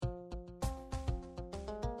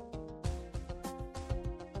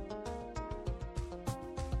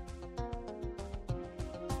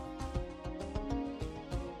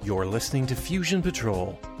You're listening to Fusion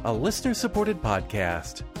Patrol, a listener-supported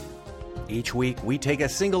podcast. Each week, we take a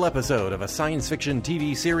single episode of a science fiction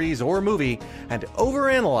TV series or movie and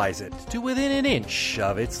overanalyze it to within an inch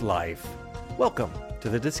of its life. Welcome to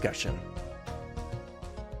the discussion.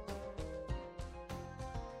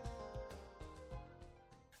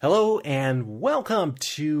 Hello, and welcome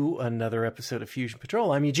to another episode of Fusion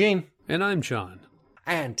Patrol. I'm Eugene. And I'm John.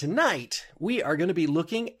 And tonight, we are going to be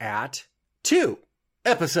looking at 2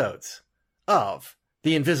 episodes of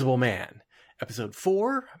The Invisible Man. Episode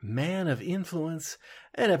 4, Man of Influence,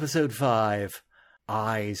 and Episode 5,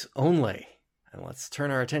 Eyes Only. And let's turn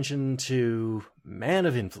our attention to Man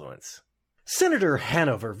of Influence. Senator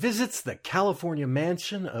Hanover visits the California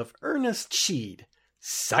mansion of Ernest Sheed,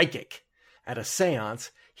 psychic. At a seance,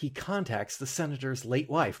 he contacts the senator's late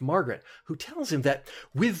wife, Margaret, who tells him that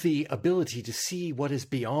with the ability to see what is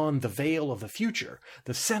beyond the veil of the future,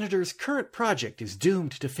 the senator's current project is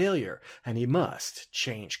doomed to failure, and he must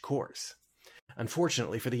change course.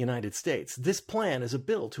 Unfortunately for the United States, this plan is a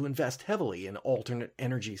bill to invest heavily in alternate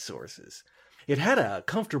energy sources. It had a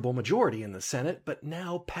comfortable majority in the Senate, but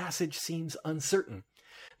now passage seems uncertain.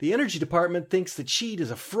 The Energy Department thinks that Sheed is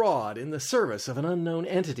a fraud in the service of an unknown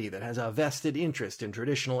entity that has a vested interest in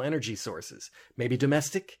traditional energy sources, maybe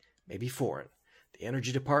domestic, maybe foreign. The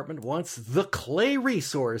Energy Department wants the clay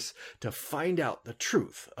resource to find out the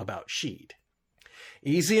truth about Sheed.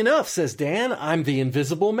 Easy enough, says Dan. I'm the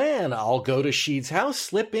Invisible Man. I'll go to Sheed's house,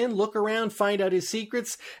 slip in, look around, find out his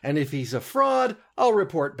secrets, and if he's a fraud, I'll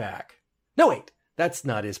report back. No, wait. That's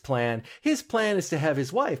not his plan. His plan is to have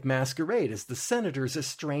his wife masquerade as the senator's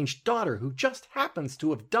estranged daughter who just happens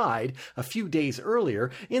to have died a few days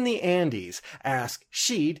earlier in the Andes. Ask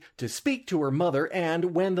Sheed to speak to her mother,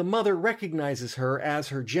 and when the mother recognizes her as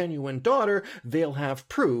her genuine daughter, they'll have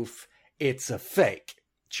proof it's a fake.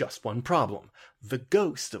 Just one problem. The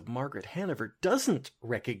ghost of Margaret Hanover doesn't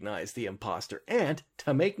recognize the imposter, and,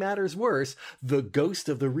 to make matters worse, the ghost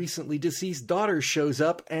of the recently deceased daughter shows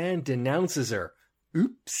up and denounces her.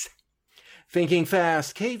 Oops. Thinking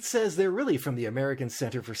fast, Kate says they're really from the American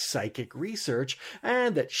Center for Psychic Research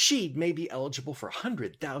and that Sheed may be eligible for a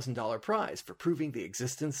 $100,000 prize for proving the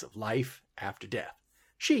existence of life after death.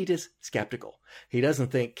 Sheed is skeptical. He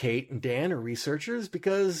doesn't think Kate and Dan are researchers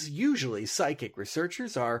because usually psychic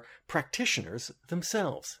researchers are practitioners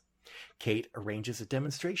themselves. Kate arranges a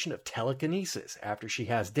demonstration of telekinesis after she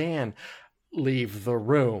has Dan leave the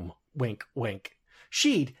room. Wink, wink.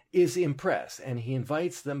 Sheed is impressed, and he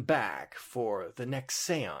invites them back for the next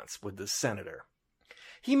seance with the senator.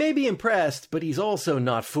 He may be impressed, but he's also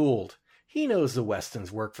not fooled. He knows the Westons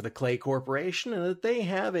work for the Clay Corporation and that they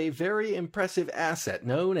have a very impressive asset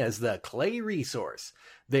known as the Clay Resource.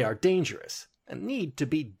 They are dangerous and need to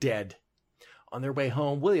be dead. On their way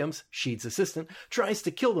home, Williams, Sheed's assistant, tries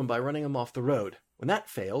to kill them by running them off the road. When that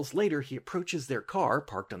fails, later he approaches their car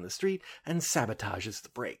parked on the street and sabotages the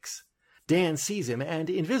brakes. Dan sees him and,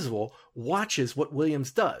 invisible, watches what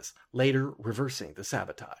Williams does, later reversing the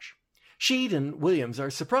sabotage. Sheed and Williams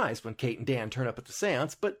are surprised when Kate and Dan turn up at the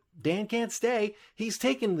seance, but Dan can't stay. He's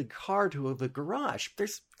taken the car to the garage.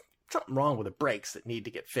 There's something wrong with the brakes that need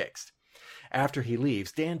to get fixed. After he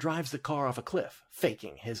leaves, Dan drives the car off a cliff,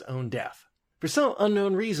 faking his own death. For some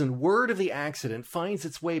unknown reason, word of the accident finds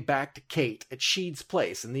its way back to Kate at Sheed's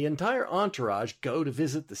place, and the entire entourage go to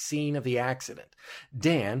visit the scene of the accident.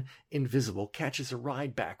 Dan, invisible, catches a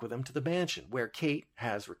ride back with him to the mansion, where Kate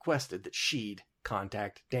has requested that Sheed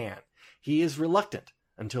contact Dan. He is reluctant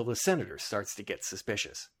until the senator starts to get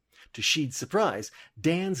suspicious. To Sheed's surprise,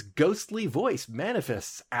 Dan's ghostly voice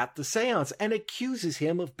manifests at the seance and accuses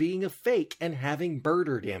him of being a fake and having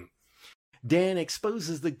murdered him. Dan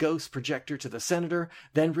exposes the ghost projector to the senator,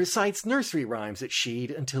 then recites nursery rhymes at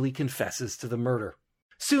Sheed until he confesses to the murder.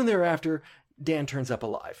 Soon thereafter, Dan turns up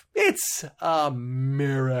alive. It's a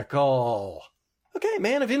miracle. Okay,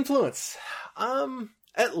 Man of Influence.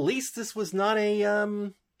 At least this was not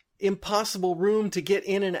a, impossible room to get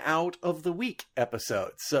in and out of the week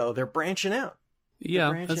episode. So they're branching out.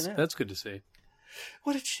 Yeah, that's good to see.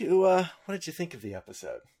 What did you think of the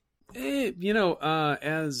episode?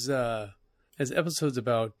 As episodes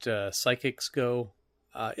about psychics go,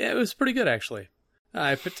 it was pretty good actually.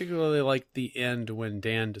 I particularly liked the end when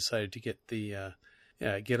Dan decided to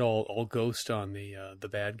get all ghost on the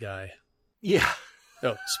bad guy. Yeah.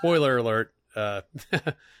 Oh, spoiler alert.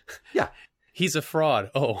 Yeah. He's a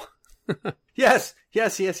fraud. Oh. Yes,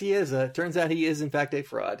 he is. Turns out he is, in fact, a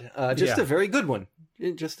fraud. A very good one.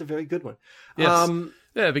 Just a very good one. Yes.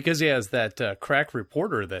 Yeah, because he has that crack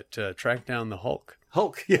reporter that tracked down the Hulk.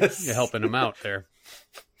 Yes. Yeah, helping him out there.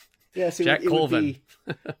 Yes, Jack Colvin.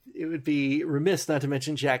 It would be remiss not to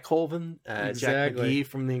mention Jack Colvin, Jack Exactly. McGee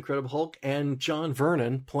from The Incredible Hulk, and John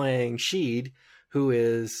Vernon playing Sheed, who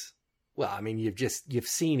is, well, I mean, you've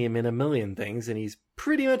seen him in a million things, and he's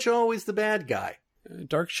pretty much always the bad guy.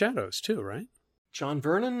 Dark Shadows too, right? John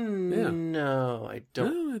Vernon? Yeah. No, I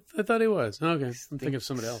don't. No, I thought he was. Okay, I'm thinking of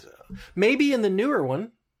somebody else. So. Maybe in the newer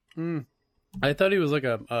one. I thought he was like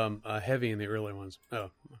a heavy in the early ones.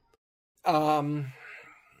 Oh,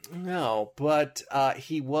 No, but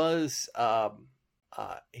he was.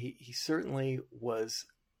 He certainly was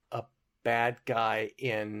a bad guy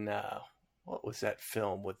in what was that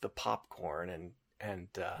film with the popcorn and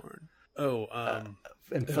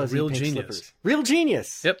fuzzy Real pink Genius. Slippers. Real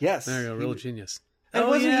Genius. Yep. Yes. There you go. Real Genius. And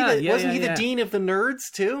wasn't he the dean of the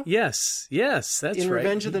nerds too? Yes, that's right. In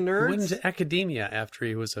Revenge of the Nerds? He went into academia after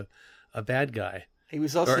he was a bad guy. He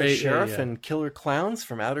was also Or a sheriff a- in Killer Clowns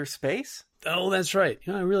from Outer Space. Oh, that's right.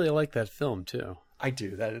 I really like that film too. I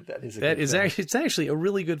do. That is a That good is film. actually, it's actually a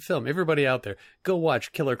really good film. Everybody out there, go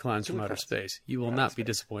watch Killer Clowns from Killer Outer Clowns. Space. You will not be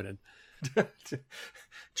disappointed.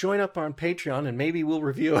 Join up on Patreon and maybe we'll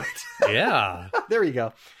review it. Yeah. There you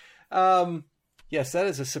go. Yes, that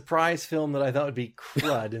is a surprise film that I thought would be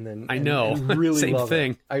crud, and then I know. and really Same love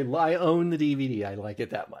thing. It. I own the DVD. I like it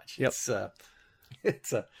that much. Yep.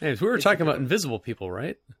 It's a. Anyways, we were talking about invisible people,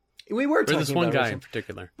 right? We were Or talking this one about guy it. in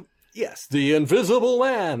particular. Yes, the Invisible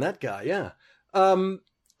Man. That guy. Yeah.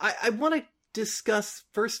 I want to discuss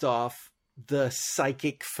first off the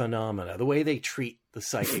psychic phenomena, the way they treat the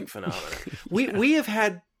psychic phenomena. We have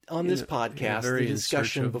had on this podcast very the in search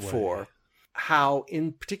discussion of before way. how,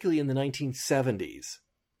 particularly in the 1970s,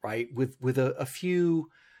 right, with a few,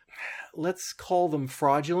 let's call them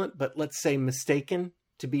fraudulent, but let's say mistaken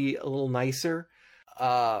to be a little nicer,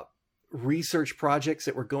 research projects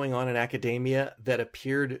that were going on in academia that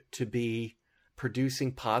appeared to be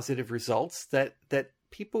producing positive results, that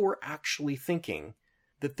people were actually thinking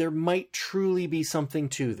that there might truly be something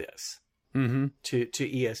to this, Mm-hmm. to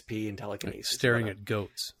ESP and telekinesis. Staring at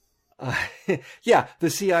goats. Yeah, the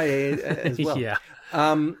CIA as well. Yeah.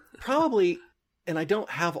 Probably, and I don't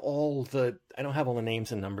have all the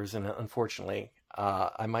names and numbers, and unfortunately,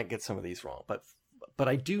 I might get some of these wrong. But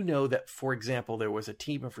I do know that, for example, there was a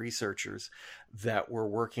team of researchers that were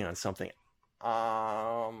working on something.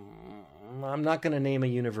 I'm not going to name a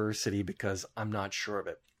university because I'm not sure of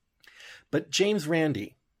it. But James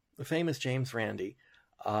Randi, the famous James Randi,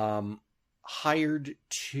 hired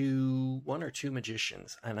one or two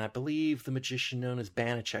magicians, and I believe the magician known as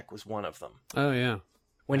Banachek was one of them. Oh, yeah.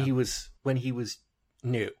 When he was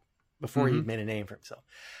new, before he'd made a name for himself,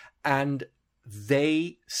 and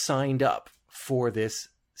they signed up for this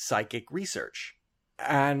psychic research,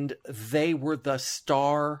 and they were the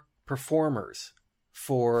star performers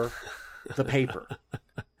for the paper.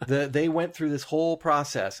 They went through this whole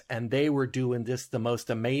process, and they were doing the most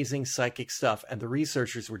amazing psychic stuff, and the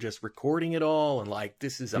researchers were just recording it all and like,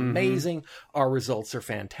 this is amazing. Our results are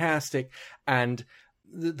fantastic. And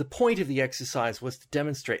the point of the exercise was to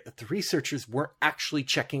demonstrate that the researchers weren't actually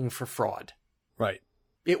checking for fraud. Right.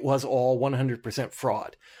 It was all 100%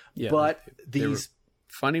 fraud. Yeah, but they were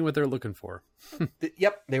finding what they're looking for.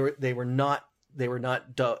 Yep, they were not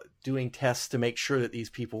doing tests to make sure that these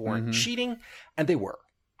people weren't cheating, and they were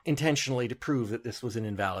intentionally to prove that this was an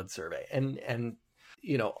invalid survey. And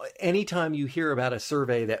you know, anytime you hear about a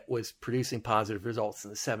survey that was producing positive results in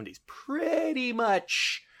the 70s, pretty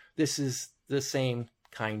much this is the same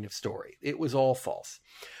kind of story. It was all false.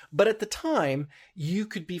 But at the time, you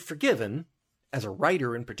could be forgiven, as a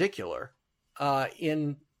writer in particular,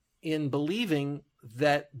 in believing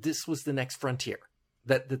that this was the next frontier,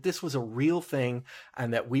 that this was a real thing,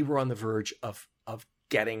 and that we were on the verge of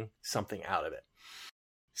getting something out of it.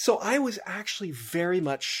 So I was actually very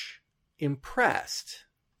much impressed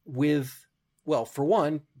with, well, for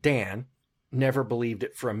one, Dan never believed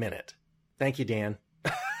it for a minute. Thank you, Dan.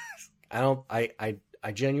 I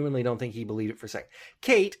genuinely don't think he believed it for a second.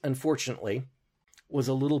 Kate, unfortunately, was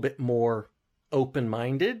a little bit more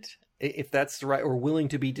open-minded, if that's the right, or willing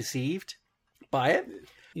to be deceived by it.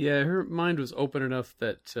 Yeah, her mind was open enough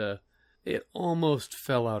that it almost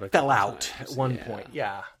fell out. At one point,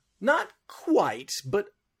 yeah. Not quite, but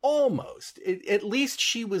almost. At least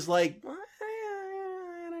she was like,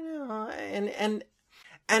 I don't know.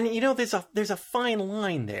 And you know, there's a fine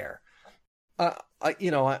line there.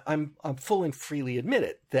 I'm full and freely admit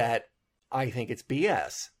it that I think it's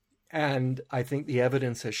BS. And I think the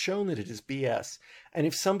evidence has shown that it is BS. And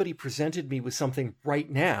if somebody presented me with something right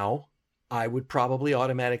now, I would probably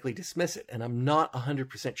automatically dismiss it. And I'm not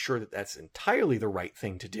 100% sure that that's entirely the right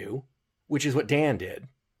thing to do, which is what Dan did.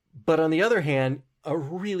 But on the other hand, a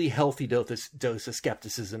really healthy dose of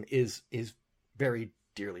skepticism is very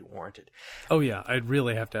dearly warranted. Oh yeah, I'd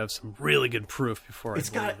really have to have some really good proof before I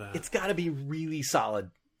believe that. It's got to be really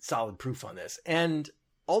solid proof on this. And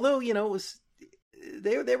although, it was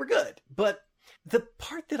they were good, but the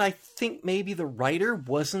part that I think maybe the writer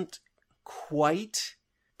wasn't quite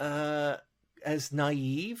as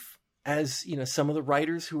naive as, some of the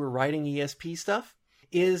writers who were writing ESP stuff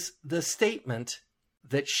is the statement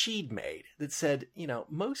that she'd made that said,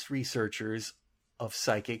 most researchers of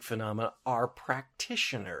psychic phenomena are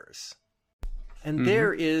practitioners. And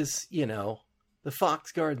there is, the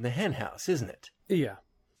fox guard and the hen house, isn't it? Yeah,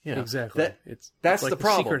 exactly. That's like the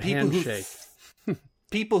problem. Secret handshake.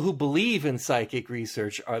 People who believe in psychic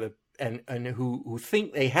research are and who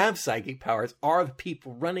think they have psychic powers are the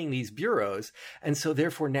people running these bureaus. And so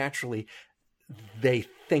therefore, naturally, they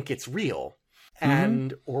think it's real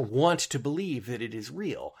and or want to believe that it is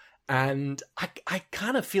real. And I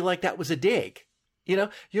kind of feel like that was a dig. You're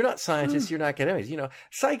not scientists, you're not academics.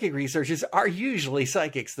 Psychic researchers are usually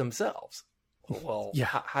psychics themselves. Well, yeah.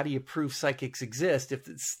 How do you prove psychics exist if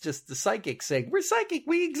it's just the psychics saying, we're psychic,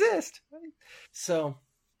 we exist? So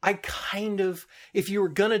I if you were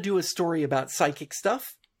going to do a story about psychic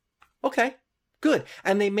stuff, okay, good.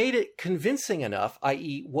 And they made it convincing enough,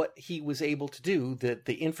 i.e. what he was able to do,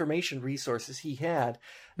 the information resources he had,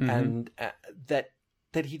 and that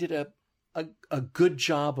he did a good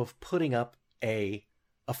job of putting up a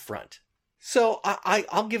front. So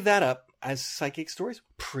I'll give that up as psychic stories.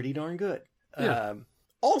 Pretty darn good. Yeah.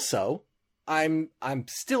 Also, I'm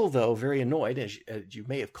still though very annoyed, as you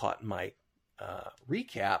may have caught in my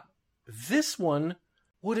recap. This one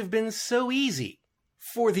would have been so easy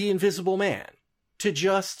for the Invisible Man to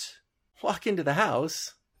just walk into the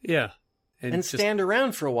house, and stand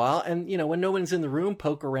around for a while, and when no one's in the room,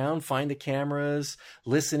 poke around, find the cameras,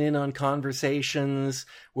 listen in on conversations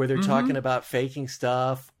where they're talking about faking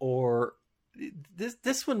stuff. Or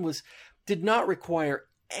this one did not require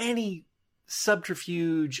any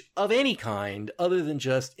subterfuge of any kind other than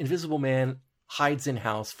just Invisible Man hides in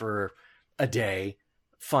house for a day,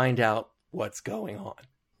 find out what's going on.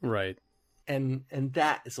 Right. And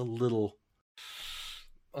that is a little,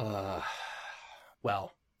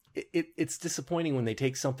 it's disappointing when they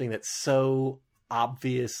take something that's so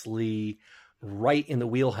obviously right in the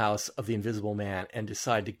wheelhouse of the Invisible Man and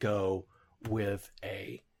decide to go with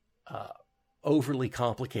a overly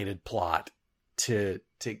complicated plot to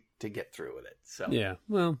get through with it. So yeah,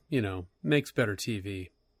 well, makes better TV.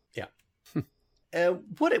 Yeah.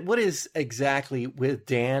 What is exactly with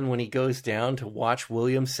Dan when he goes down to watch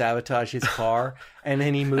William sabotage his car and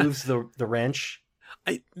then he moves the wrench?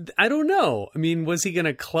 I don't know. I mean, was he going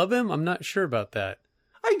to club him? I'm not sure about that.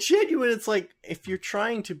 It's like, if you're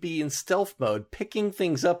trying to be in stealth mode, picking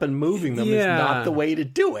things up and moving them is not the way to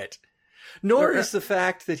do it. Nor is the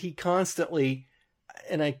fact that he constantly,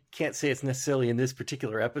 and I can't say it's necessarily in this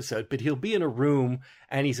particular episode, but he'll be in a room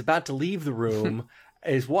and he's about to leave the room,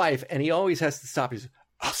 his wife, and he always has to stop. He's,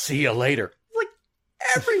 I'll see you later. Like,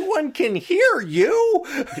 everyone can hear you.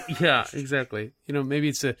 Yeah, exactly. Maybe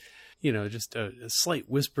it's just a slight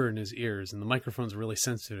whisper in his ears and the microphone's really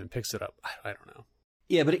sensitive and picks it up. I don't know.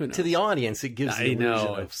 Yeah, but to the audience, it gives the illusion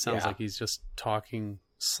of, it sounds like he's just talking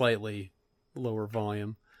slightly lower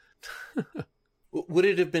volume. Would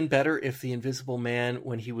it have been better if the Invisible Man,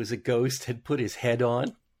 when he was a ghost, had put his head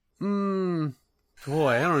on? Boy,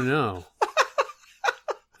 I don't know.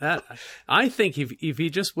 That I think if he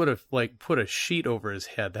just would have put a sheet over his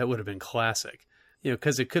head, that would have been classic.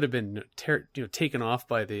 Because it could have been taken off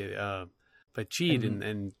by by Jeed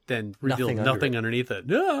and then revealed nothing underneath it.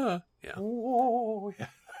 Yeah. Oh, yeah.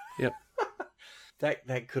 Yep.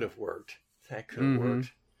 That could have worked. That could have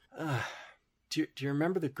worked. Do you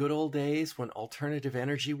remember the good old days when alternative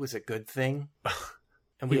energy was a good thing?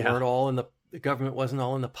 And we weren't all in the government wasn't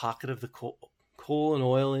all in the pocket of the coal and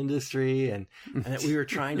oil industry, and that we were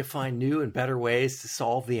trying to find new and better ways to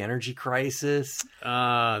solve the energy crisis.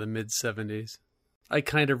 The mid-'70s. I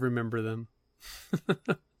kind of remember them.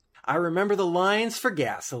 I remember the lines for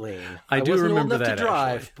gasoline. I do wasn't remember old enough that, to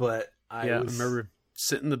drive, actually. but I remember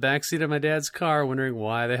sitting in the backseat of my dad's car wondering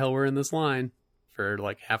why the hell we're in this line for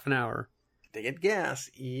half an hour. To get gas.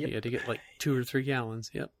 Yep. You had to get 2 or 3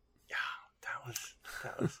 gallons. Yep. Yeah, that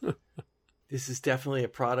was. This is definitely a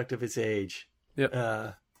product of its age. Yep.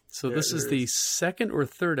 So this is the second or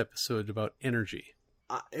third episode about energy.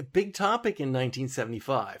 A big topic in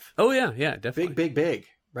 1975. Oh yeah, definitely. Big,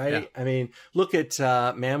 right? Yeah. I mean, look at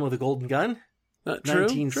Man with a Golden Gun. True.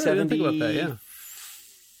 1974. I didn't think about that, yeah.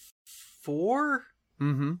 4?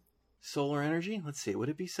 Solar energy? Let's see. Would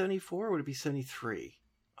it be 74 or would it be 73?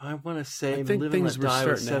 I want to say I think Live and things Let were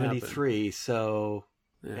Die was starting to 73, so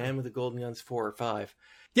Yeah. Man with the Golden Guns 4 or 5.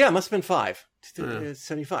 Yeah, it must have been 5. Yeah.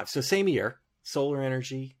 75. So same year, solar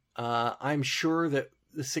energy. I'm sure that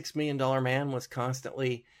the $6 Million Man was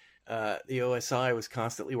constantly, the OSI was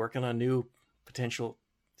constantly working on new potential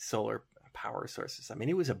solar power sources. I mean,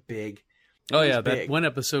 it was a big... Oh, yeah, big. that one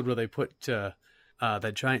episode where they put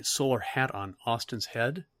that giant solar hat on Austin's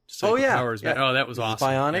head. So Oh, yeah. Powers, Yeah. Oh, that was awesome.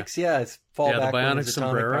 Bionics, yeah. It's fall Yeah, the back when Bionic his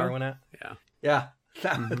atomic sombrero. power went out. Yeah. Yeah.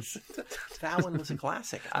 That one was a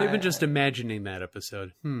classic. They've been just imagining that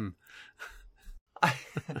episode. Do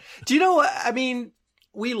you know what? I mean,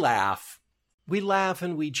 we laugh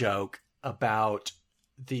and we joke about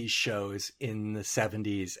these shows in the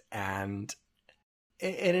 70s, and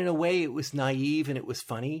in a way it was naive and it was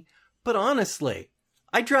funny. But honestly,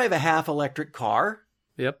 I drive a half electric car.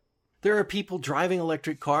 Yep. There are people driving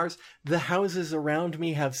electric cars. The houses around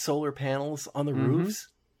me have solar panels on the roofs.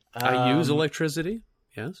 I use electricity.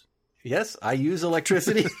 Yes. Yes, I use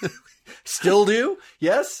electricity. Still do.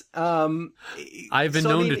 Yes. I've been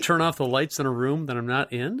known to turn off the lights in a room that I'm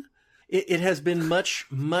not in. It has been much,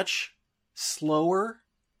 much slower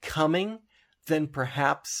coming than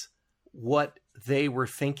perhaps what they were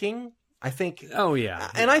thinking. I think. Oh,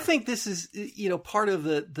 yeah. And I think this is, part of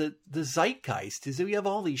the zeitgeist is that we have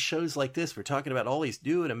all these shows like this. We're talking about all these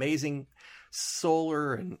new and amazing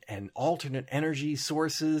solar and alternate energy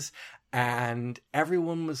sources. And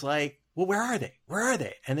everyone was like, well, where are they? Where are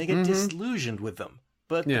they? And they get disillusioned with them.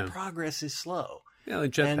 But the progress is slow. Yeah,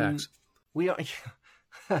 like jetpacks. We are...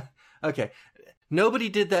 Okay. Nobody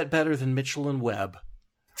did that better than Mitchell and Webb.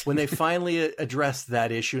 When they finally addressed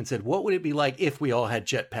that issue and said, what would it be like if we all had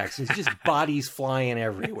jetpacks? It's just bodies flying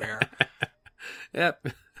everywhere. Yep.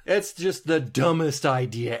 It's just the dumbest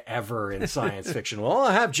idea ever in science fiction. Well,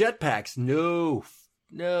 I'll have jetpacks. No.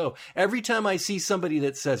 Every time I see somebody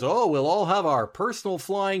that says, oh, we'll all have our personal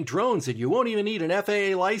flying drones and you won't even need an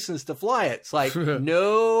FAA license to fly it. It's like,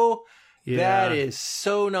 no, that is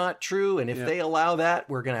so not true. And if they allow that,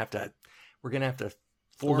 we're going to have to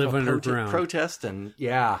form live a protest. And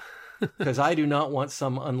because I do not want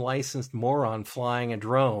some unlicensed moron flying a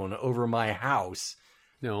drone over my house.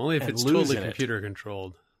 No, only if it's totally computer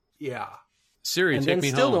controlled. Yeah. Siri, and take then me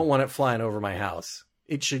still home. Don't want it flying over my house.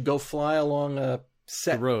 It should go fly along a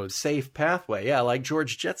set road, safe pathway. Yeah, like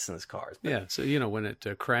George Jetson's cars. But... Yeah, so when it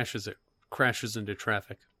crashes into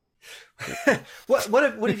traffic. What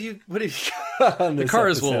have you got on this The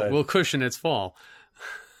cars episode? will cushion its fall.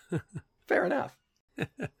 Fair enough.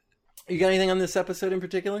 You got anything on this episode in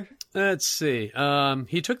particular? Let's see.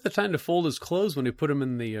 He took the time to fold his clothes when he put them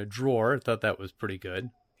in the drawer. I thought that was pretty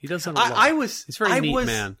good. He does that a lot. He's a very neat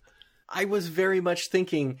man. I was very much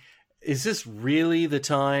thinking, is this really the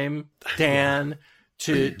time, Dan,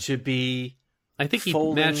 to be? I think he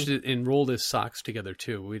matched it and rolled his socks together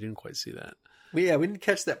too. We didn't quite see that. We didn't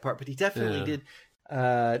catch that part, but he definitely did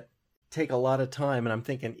take a lot of time. And I'm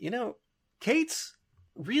thinking, Kate's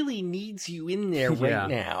really needs you in there right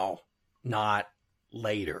now, not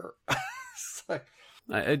later. Like...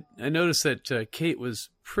 I noticed that Kate was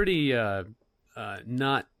pretty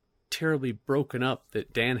not terribly broken up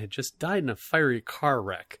that Dan had just died in a fiery car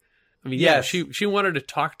wreck. I mean, she wanted to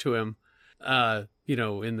talk to him,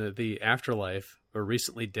 in the afterlife or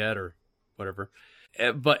recently dead or whatever.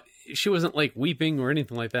 But she wasn't like weeping or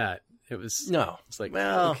anything like that. It was It's like,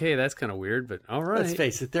 okay, that's kind of weird, but all right. Let's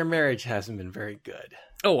face it, their marriage hasn't been very good.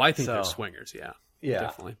 Oh, I think they're swingers. Yeah,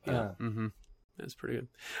 definitely. Yeah. That's pretty good.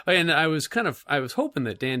 And I was hoping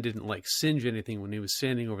that Dan didn't like singe anything when he was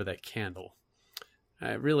standing over that candle.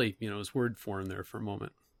 I really, was word for him there for a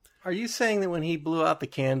moment. Are you saying that when he blew out the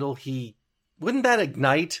candle, wouldn't that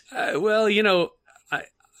ignite? Well, he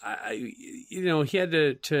had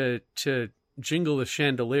to jingle the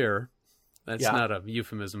chandelier. That's not a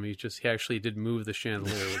euphemism. He actually did move the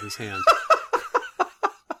chandelier with his hand.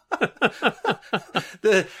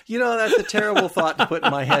 That's a terrible thought to put in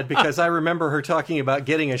my head because I remember her talking about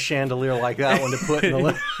getting a chandelier like that one to put in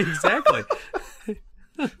the Exactly.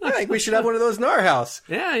 I think we should have one of those in our house.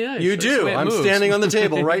 Yeah. You do. I'm standing on the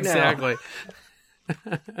table right now. Exactly.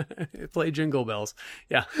 Play Jingle Bells.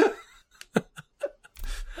 Yeah.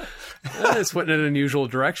 This went in an unusual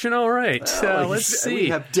direction. All right. Let's see. We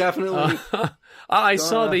have definitely. I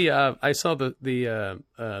saw the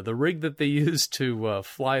rig that they used to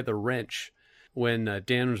fly the wrench when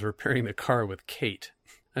Dan was repairing the car with Kate.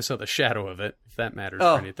 I saw the shadow of it. If that matters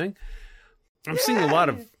for anything. I'm seeing a lot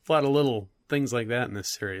of little things like that in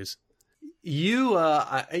this series. You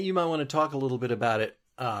might want to talk a little bit about it.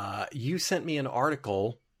 You sent me an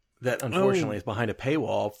article that unfortunately is behind a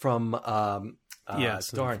paywall from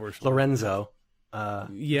Lorenzo.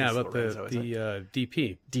 Yeah, about the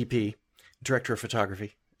DP. DP, director of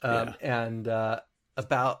photography, and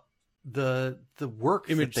about the work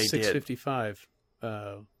Image that they 655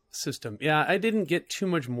 system. Yeah, I didn't get too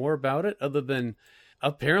much more about it other than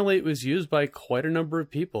apparently it was used by quite a number of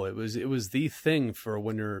people. It was the thing for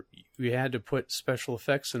when you had to put special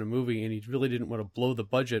effects in a movie and you really didn't want to blow the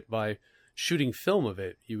budget by shooting film of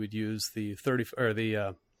it. You would use the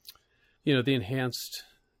the enhanced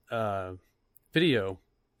video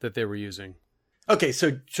that they were using. Okay,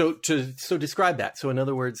 so describe that. So in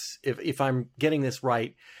other words, if I'm getting this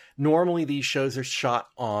right, normally these shows are shot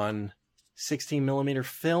on 16 millimeter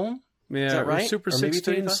film. Yeah, is that right? Super or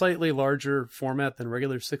 16, slightly larger format than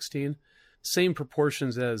regular 16. Same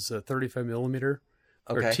proportions as 35 millimeter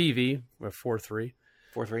or TV, or 4.3.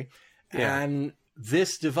 4.3. Yeah. And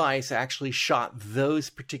this device actually shot those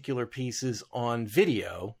particular pieces on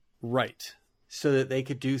video. Right. So that they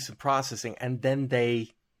could do some processing, and then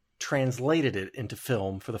they translated it into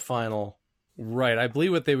film for the final. Right. I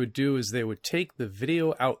believe what they would do is they would take the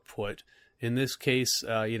video output, in this case,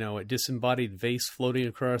 a disembodied vase floating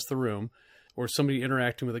across the room, or somebody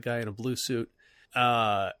interacting with a guy in a blue suit,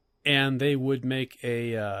 and they would make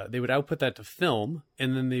they would output that to film,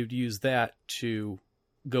 and then they would use that to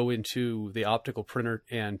go into the optical printer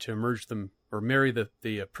and to merge them or marry the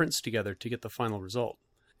prints together to get the final result.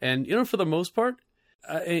 And, for the most part,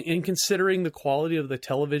 in considering the quality of the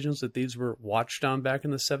televisions that these were watched on back in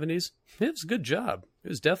the 70s, it was a good job. It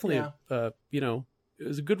was definitely, it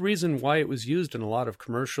was a good reason why it was used in a lot of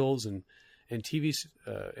commercials and TV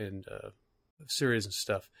and series and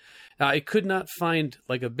stuff. Now, I could not find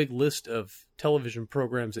like a big list of television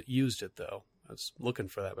programs that used it, though. I was looking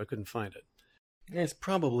for that, but I couldn't find it. It's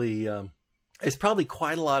probably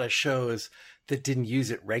quite a lot of shows that didn't use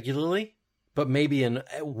it regularly. But maybe in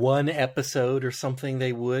one episode or something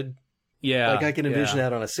they would. Yeah. Like I can envision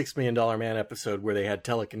that on a $6 Million Man episode where they had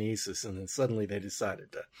telekinesis and then suddenly they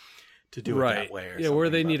decided to do it that way. Or where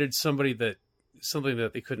they needed something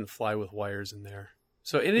that they couldn't fly with wires in there.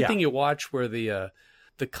 So anything you watch where the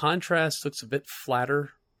contrast looks a bit flatter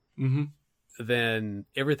than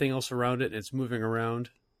everything else around it and it's moving around,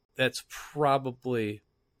 that's probably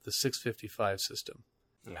the 655 system.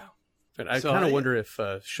 Yeah. But I kind of wonder if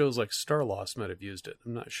shows like Star Lost might have used it.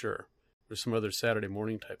 I'm not sure. Or some other Saturday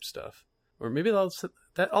morning type stuff. Or maybe all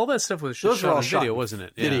that stuff was just shot on video, wasn't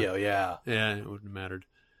it? Video, yeah. Yeah, it wouldn't have mattered.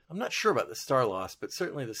 I'm not sure about the Star Lost, but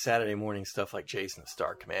certainly the Saturday morning stuff like Jason the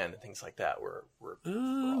Star Command and things like that were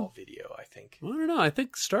all video, I think. I don't know. I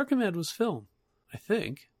think Star Command was film. I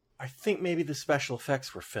think maybe the special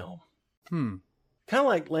effects were film. Kind of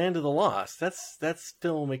like Land of the Lost. That's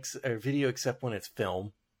film or video except when it's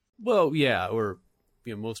film. Well, yeah, or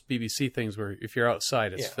most BBC things where if you're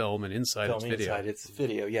outside it's film and inside it's video. Inside it's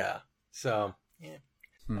video, yeah. So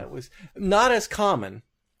that was not as common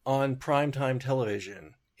on primetime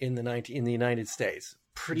television in the United States.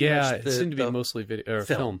 Pretty much it seemed to be mostly video or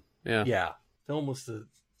film. Yeah, film was the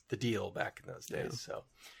deal back in those days. Yeah. So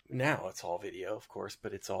now it's all video, of course,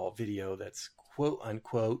 but it's all video that's quote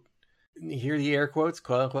unquote. Hear the air quotes,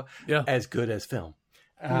 quote unquote, as good as film.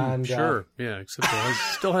 And, sure, except it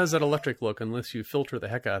still has that electric look unless you filter the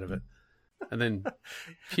heck out of it. And then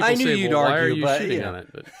people I knew say, you'd well, argue, why are you but, shooting on it?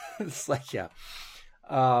 But... It's like, Yep.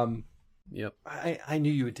 I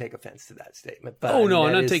knew you would take offense to that statement. But I'm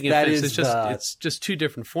not taking offense. It's just two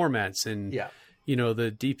different formats. And,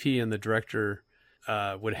 the DP and the director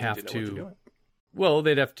would have to... Well,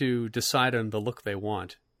 they'd have to decide on the look they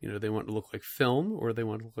want. They want to look like film or they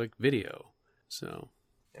want to look like video. So...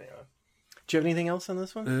 Anyway. Do you have anything else on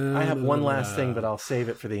this one? I have one last thing, but I'll save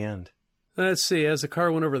it for the end. Let's see. As the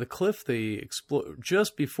car went over the cliff,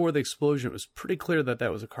 just before the explosion, it was pretty clear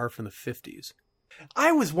that was a car from the 50s.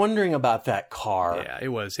 I was wondering about that car. Yeah, it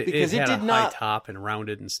was. It had a high top and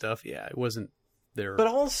rounded and stuff. Yeah, it wasn't there. But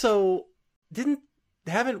also,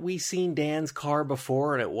 haven't we seen Dan's car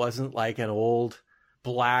before and it wasn't like an old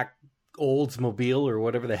black Oldsmobile or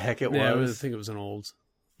whatever the heck it was? Yeah, I think it was an Olds.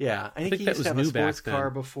 Yeah, I think he used to have a sports car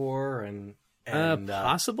before, and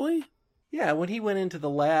possibly. Yeah, when he went into the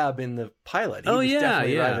lab in the pilot, he was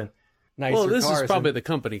definitely driving nicer cars. Well, this is probably the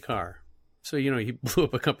company car, so he blew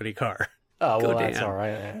up a company car. Oh, well, that's all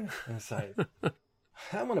right.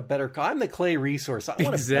 I want a better car. I'm the Clay Resource. I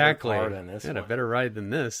want a better car than this. A better ride than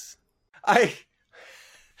this. I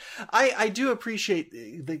do appreciate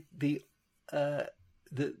the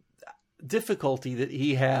difficulty that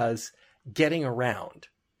he has getting around.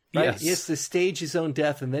 Right? Yes. He has to stage his own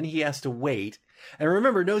death, and then he has to wait. And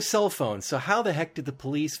remember, no cell phones. So how the heck did the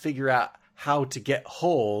police figure out how to get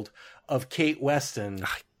hold of Kate Weston?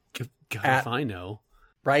 God, if I know.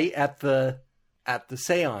 Right at the at the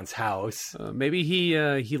seance house. Maybe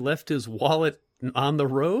he left his wallet on the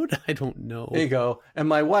road? I don't know. There you go. And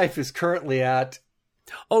my wife is currently at...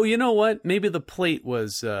 Oh, you know what? Maybe the plate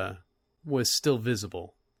was still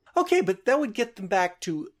visible. Okay, but that would get them back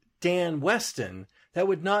to Dan Weston. That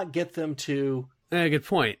would not get them to... Good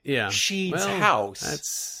point. Yeah. Sheed's house.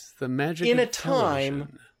 That's the magic in of a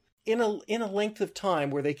time, television. in a length of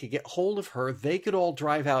time where they could get hold of her, they could all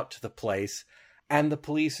drive out to the place, and the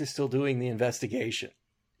police are still doing the investigation.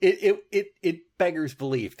 It beggars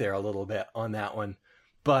belief there a little bit on that one,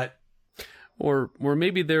 but or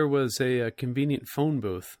maybe there was a convenient phone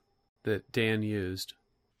booth that Dan used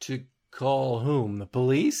to call whom? The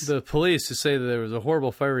police? The police, to say that there was a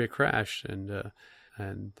horrible fiery crash and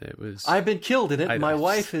it was. I've been killed in it. My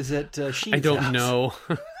wife is at Sheed's I don't house. know.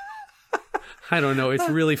 I don't know. It's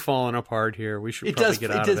really falling apart here. We should probably get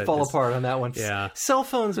out of it. It does fall apart on that one. Yeah. Cell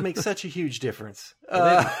phones make such a huge difference.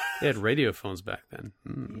 They had radio phones back then.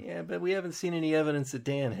 Yeah, but we haven't seen any evidence that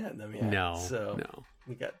Dan had them yet. No. So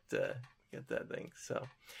we got that thing. So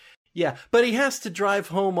yeah, but he has to drive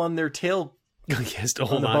home on their tail. He has to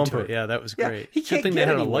hold on to it. Yeah, that was great. He can't Good thing get they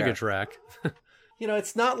had anywhere. a luggage rack.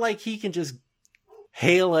 It's not like he can just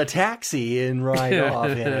hail a taxi and ride off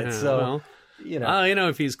in it. So,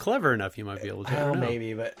 if he's clever enough, he might be able to. Well,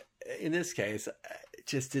 maybe, but in this case, it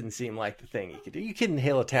just didn't seem like the thing he could do. You couldn't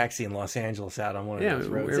hail a taxi in Los Angeles out on one of those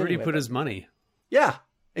roads. Where would he put his money? Yeah,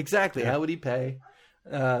 exactly. Yeah. How would he pay?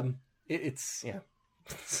 It's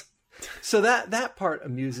So that part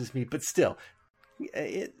amuses me, but still,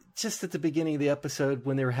 just at the beginning of the episode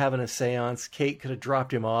when they were having a seance, Kate could have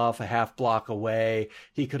dropped him off a half block away.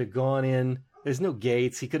 He could have gone in. There's no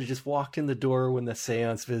gates. He could have just walked in the door when the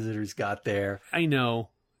seance visitors got there. I know.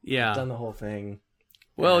 Yeah. Done the whole thing.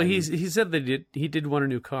 Well, he said that he did want a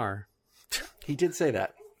new car. He did say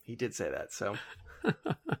that. So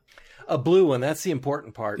a blue one. That's the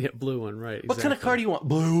important part. Yeah, blue one, right. What kind of car do you want?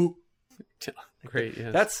 Blue. Great.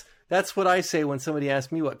 Yeah. That's what I say when somebody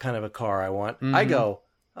asks me what kind of a car I want. Mm-hmm. I go,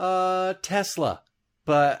 Tesla.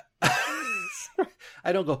 But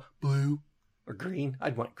I don't go blue or green.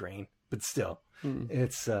 I'd want green. But still,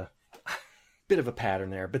 it's a bit of a pattern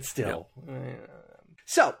there, but still. Yep.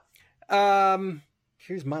 So,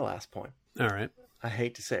 here's my last point. All right. I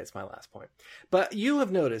hate to say it's my last point. But you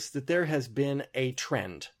have noticed that there has been a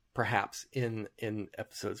trend, perhaps, in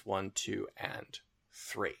episodes 1, 2, and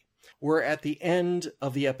 3. Where at the end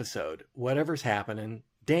of the episode, whatever's happening,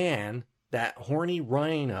 Dan, that horny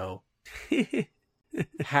rhino,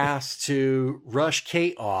 has to rush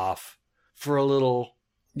Kate off for a little...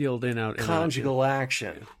 Yield in, out, conjugal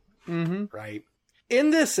action. Mm-hmm. Right.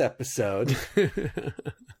 In this episode, the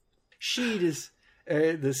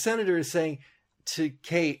senator is saying to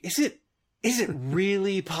Kate, is it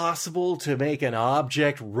really possible to make an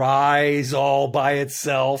object rise all by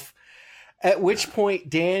itself? At which point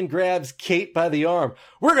Dan grabs Kate by the arm.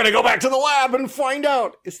 We're going to go back to the lab and find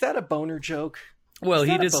out. Is that a boner joke? Well,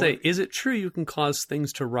 he did say, is it true you can cause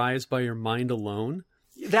things to rise by your mind alone?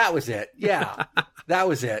 That was it. Yeah, that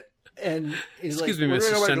was it. And he's Excuse me,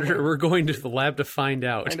 Mr. Senator, we're going to the lab to find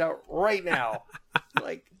out. Find out right now.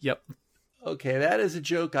 Yep. Okay, that is a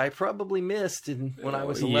joke I probably missed when I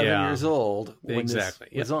was 11 years old. When this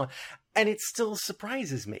was on. And it still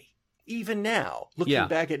surprises me. Even now, looking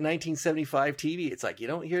back at 1975 TV, it's like you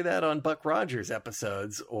don't hear that on Buck Rogers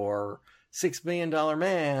episodes or $6 Million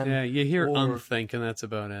Man. Yeah, you hear Unthink, and that's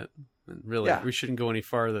about it. Really, we shouldn't go any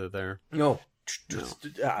farther there. No.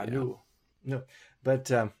 But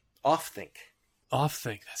Offthink.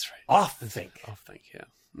 Offthink, that's right. Offthink, yeah.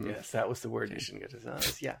 Yes, that was the word you shouldn't get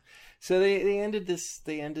to. Yeah. So they ended this.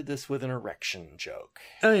 They ended this with an erection joke.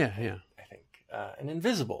 Oh yeah. I think an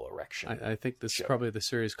invisible erection. I think this is probably the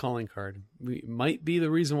series calling card. We might be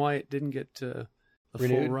the reason why it didn't get the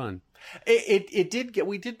full run. It did get.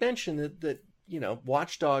 We did mention that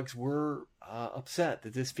Watch Dogs were upset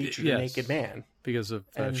that this featured a naked man because of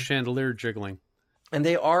chandelier jiggling, and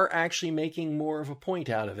they are actually making more of a point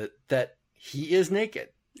out of it that he is naked.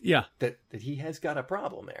 Yeah, that he has got a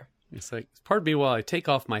problem there. It's like, pardon me while I take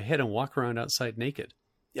off my head and walk around outside naked.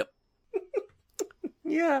 Yep.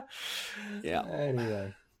 Yeah.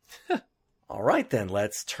 Anyway. All right, then.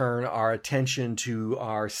 Let's turn our attention to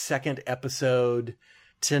our second episode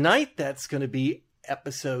tonight. That's going to be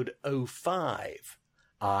episode 05,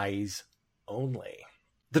 Eyes Only.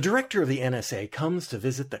 The director of the NSA comes to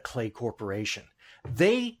visit the Clay Corporation.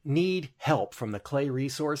 They need help from the Clay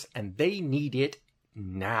resource, and they need it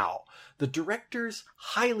now. The director's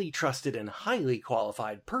highly trusted and highly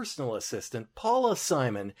qualified personal assistant, Paula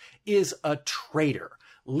Simon, is a traitor,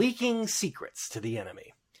 leaking secrets to the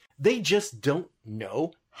enemy. They just don't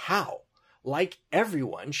know how. Like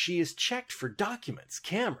everyone, she is checked for documents,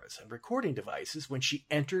 cameras, and recording devices when she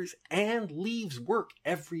enters and leaves work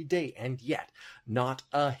every day, and yet not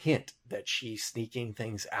a hint that she's sneaking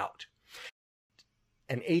things out.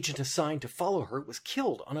 An agent assigned to follow her was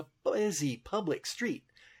killed on a busy public street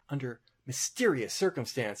under mysterious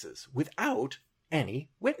circumstances without any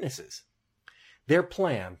witnesses. Their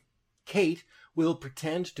plan: Kate will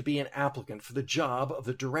pretend to be an applicant for the job of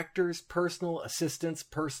the director's personal assistant's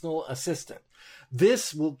personal assistant.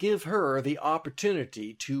 This will give her the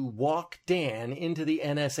opportunity to walk Dan into the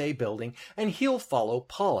NSA building, and he'll follow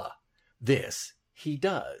Paula. This he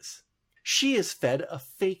does. She is fed a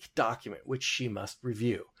fake document which she must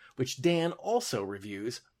review, which Dan also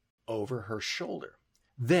reviews over her shoulder.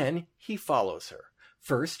 Then he follows her.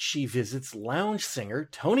 First, she visits lounge singer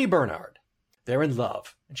Tony Bernard. They're in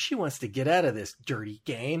love, and she wants to get out of this dirty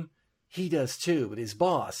game. He does too, but his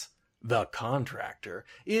boss, the contractor,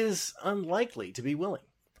 is unlikely to be willing.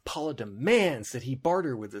 Paula demands that he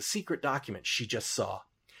barter with the secret document she just saw.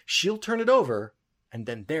 She'll turn it over, and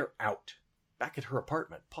then they're out. Back at her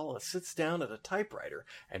apartment, Paula sits down at a typewriter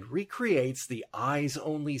and recreates the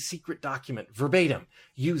eyes-only secret document verbatim,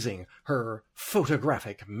 using her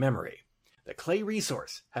photographic memory. The Clay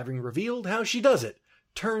resource, having revealed how she does it,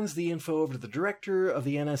 turns the info over to the director of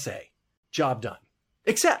the NSA. Job done.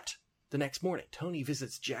 Except the next morning, Tony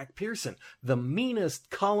visits Jack Pearson, the meanest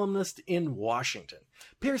columnist in Washington.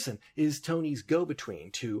 Pearson is Tony's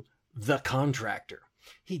go-between to the contractor.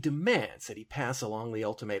 He demands that he pass along the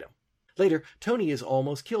ultimatum. Later, Tony is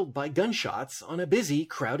almost killed by gunshots on a busy,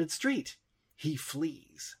 crowded street. He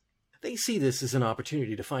flees. They see this as an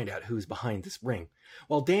opportunity to find out who's behind this ring.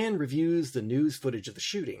 While Dan reviews the news footage of the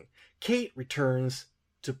shooting, Kate returns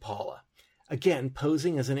to Paula, again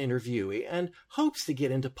posing as an interviewee, and hopes to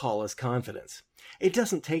get into Paula's confidence. It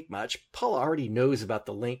doesn't take much. Paula already knows about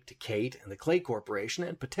the link to Kate and the Clay Corporation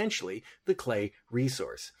and potentially the Clay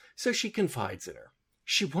resource, so she confides in her.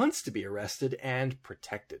 She wants to be arrested and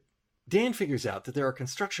protected. Dan figures out that there are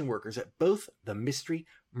construction workers at both the mystery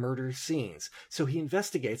murder scenes, so he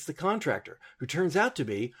investigates the contractor, who turns out to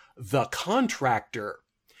be the contractor.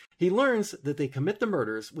 He learns that they commit the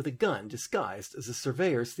murders with a gun disguised as a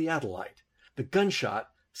surveyor's theodolite. The gunshot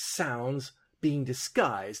sounds being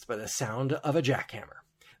disguised by the sound of a jackhammer.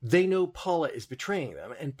 They know Paula is betraying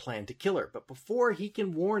them and plan to kill her, but before he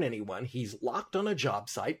can warn anyone, he's locked on a job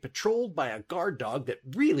site, patrolled by a guard dog that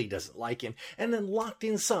really doesn't like him, and then locked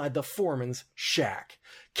inside the foreman's shack.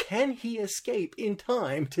 Can he escape in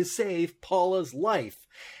time to save Paula's life?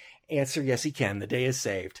 Answer: yes, he can. The day is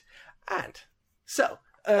saved. And so,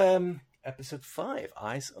 episode 5,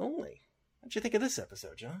 Eyes Only. What'd you think of this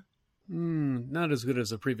episode, John? Not as good as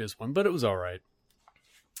the previous one, but it was all right.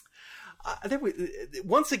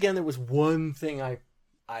 Once again, there was one thing I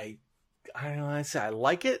don't know. I say I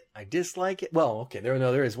like it, I dislike it. Well, okay,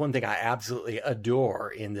 there is one thing I absolutely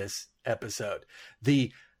adore in this episode: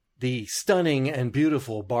 the stunning and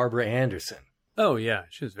beautiful Barbara Anderson. Oh yeah,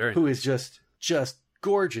 she was very who nice. is just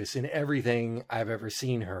gorgeous in everything I've ever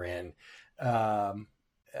seen her in. Our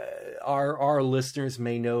listeners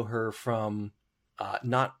may know her from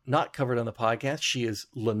not covered on the podcast. She is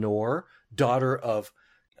Lenore, daughter of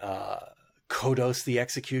Kodos the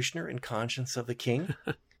Executioner in Conscience of the King.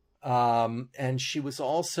 And she was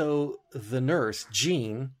also the nurse,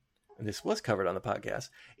 Jean, and this was covered on the podcast,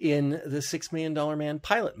 in the $6 Million Man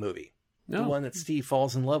pilot movie. The one that Steve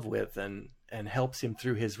falls in love with and helps him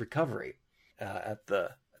through his recovery at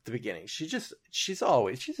the beginning. She's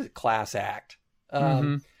a class act.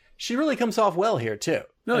 She really comes off well here too.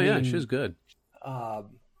 I mean, she's good.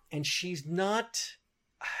 And she's not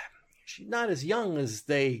as young as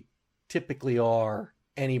they typically are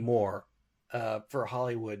anymore for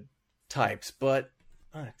Hollywood types, but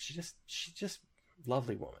she's just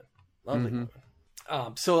lovely woman. Woman.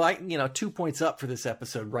 So 2 points up for this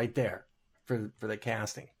episode right there for the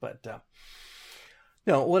casting. But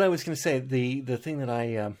no, what I was going to say, the thing that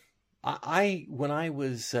I when I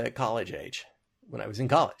was college age, when I was in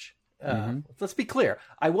college, let's be clear,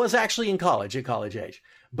 I was actually in college at college age,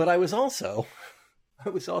 but I was also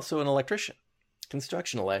an electrician,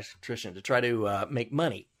 construction electrician, to try to make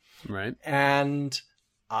money. Right. And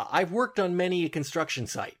I've worked on many a construction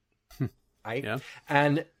site. Right. Yeah.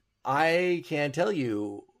 And I can tell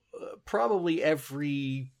you probably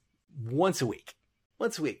once a week,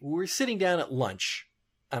 we're sitting down at lunch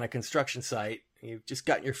on a construction site. You've just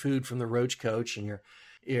gotten your food from the Roach Coach and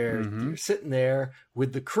you're sitting there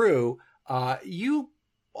with the crew. You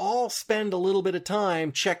all spend a little bit of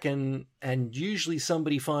time checking, and usually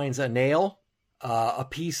somebody finds a nail, a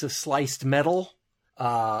piece of sliced metal,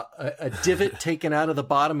 a divot taken out of the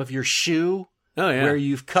bottom of your shoe, where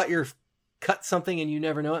you've cut something and you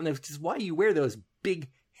never know it. And that's just why you wear those big,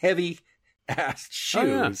 heavy ass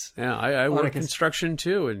shoes. Oh, yeah. I work construction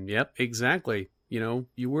too, and yep, exactly. You know,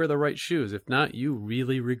 you wear the right shoes. If not, you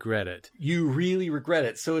really regret it. You really regret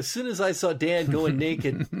it. So as soon as I saw Dan going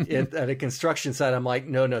naked at a construction site, I'm like,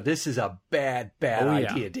 no, this is a bad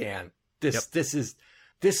idea, Dan.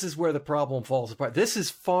 This is where the problem falls apart. This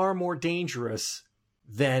is far more dangerous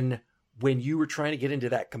than when you were trying to get into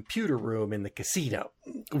that computer room in the casino.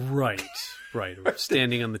 Right. Or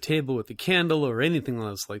standing on the table with the candle or anything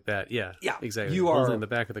else like that. Yeah, exactly. You are in the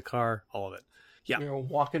back of the car, all of it. Yeah. You're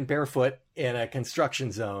walking barefoot in a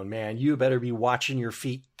construction zone, man. You better be watching your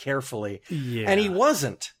feet carefully. Yeah. And he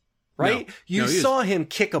wasn't, right? No. You saw him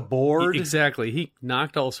kick a board. Exactly. He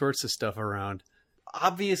knocked all sorts of stuff around.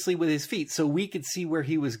 Obviously with his feet, so we could see where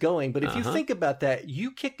he was going. But if you think about that,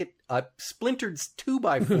 you kick a splintered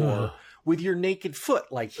 2x4 with your naked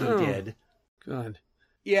foot like he did. God.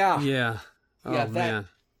 Yeah. Yeah. Oh, man.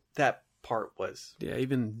 That part was... Yeah,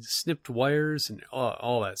 even snipped wires and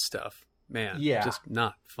all that stuff. Man, just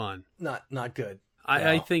not fun. Not good.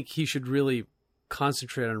 I think he should really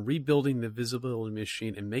concentrate on rebuilding the visibility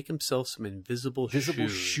machine and make himself some invisible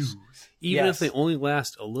shoes. Even if they only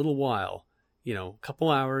last a little while, a couple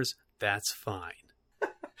hours, that's fine.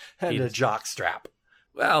 And a jock strap.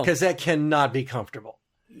 Well, because that cannot be comfortable.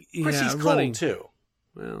 Of course, he's cold too.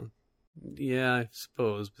 Well, yeah, I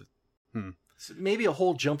suppose. But, So maybe a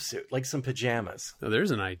whole jumpsuit, like some pajamas. Oh,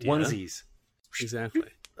 there's an idea. Onesies. Exactly.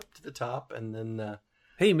 Up to the top, and then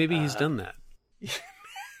hey, maybe he's done that.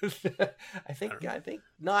 I think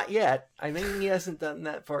not yet. I think he hasn't done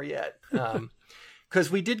that far yet. Because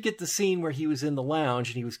we did get the scene where he was in the lounge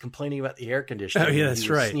and he was complaining about the air conditioning. Oh yeah, that's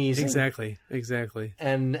right. Sneezing. Exactly.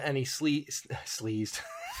 And he sleazed.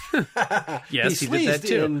 Yes, he did that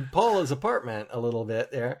too. In Paula's apartment a little bit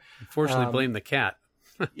there. Unfortunately, blame the cat.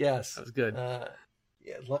 Yes, that was good.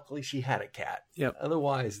 Luckily she had a cat. Yep.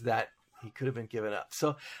 Otherwise, that he could have been given up.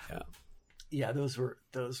 So, yeah, those were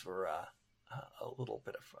a little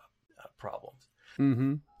bit of problems.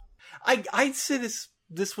 Mm-hmm. I'd say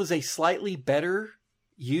this was a slightly better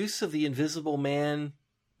use of the Invisible Man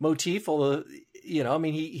motif, although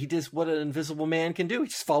he does what an Invisible Man can do. He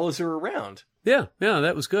just follows her around. Yeah,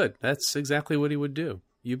 that was good. That's exactly what he would do.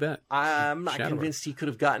 You bet. I'm not convinced he could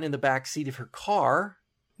have gotten in the back seat of her car.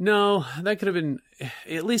 No, that could have been.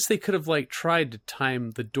 At least they could have tried to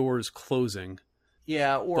time the doors closing.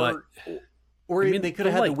 Yeah, or they could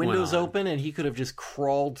have had the windows open and he could have just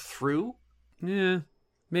crawled through. Yeah,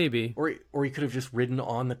 maybe. Or he could have just ridden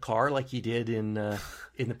on the car like he did in the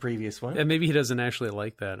previous one. And maybe he doesn't actually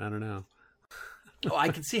like that. I don't know. I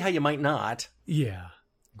can see how you might not. Yeah,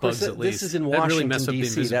 bugs at least. This is in Washington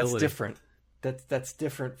D.C. That's different. That's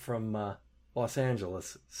different from Los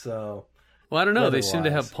Angeles. So. Well, I don't know. They seem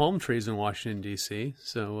to have palm trees in Washington, D.C.,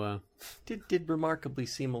 so... Did remarkably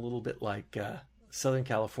seem a little bit like Southern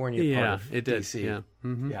California part of it did. D.C. Yeah.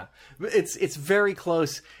 Mm-hmm. Yeah. It's very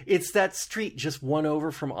close. It's that street just one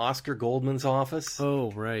over from Oscar Goldman's office.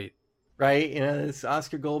 Oh, right. Right? It's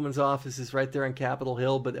Oscar Goldman's office is right there on Capitol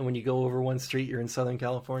Hill, but then when you go over one street, you're in Southern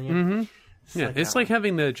California. Mm-hmm. It's like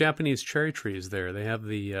having the Japanese cherry trees there. They have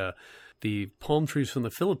the palm trees from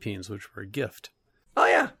the Philippines, which were a gift. Oh,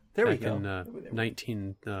 yeah. There we go. In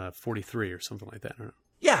 1943 or something like that. I don't know.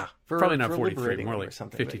 Yeah. Probably not 43, more like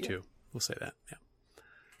 52. Yeah. We'll say that.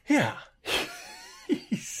 Yeah.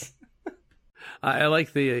 I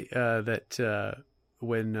like that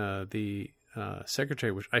when the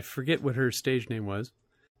secretary, which I forget what her stage name was,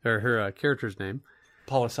 or her character's name.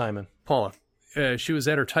 Paula Simon. Paula. She was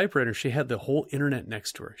at her typewriter. She had the whole internet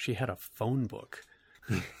next to her. She had a phone book.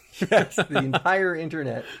 Yes, the entire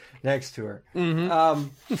internet next to her.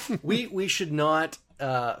 Mm-hmm. We should not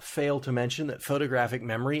fail to mention that photographic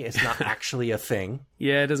memory is not actually a thing.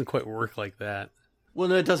 Yeah, it doesn't quite work like that. Well,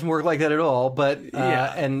 no, it doesn't work like that at all. But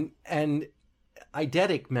and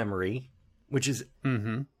eidetic memory, which is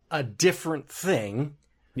a different thing.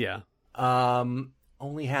 Yeah.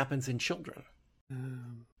 Only happens in children.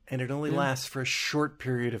 And it only lasts for a short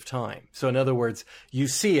period of time. So in other words, you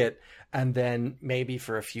see it, and then maybe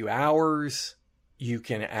for a few hours, you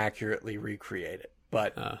can accurately recreate it.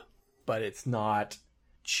 But it's not,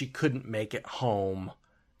 she couldn't make it home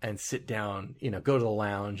and sit down, go to the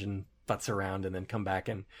lounge and futz around and then come back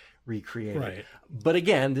and recreate it. But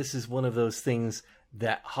again, this is one of those things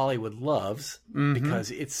that Hollywood loves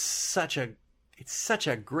because it's such a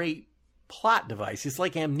great plot device. It's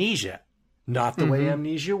like Amnesia. Not the way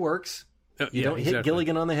Amnesia works. You don't hit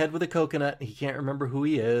Gilligan on the head with a coconut. He can't remember who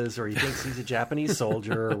he is, or he thinks he's a Japanese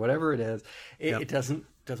soldier, or whatever it is. It doesn't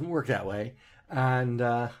work that way, and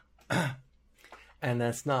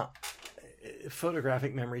that's not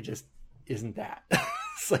photographic memory. Just isn't that.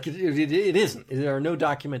 It's like it isn't. There are no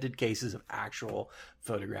documented cases of actual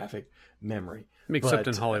photographic memory, except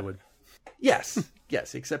in Hollywood. Yes,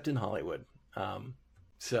 except in Hollywood.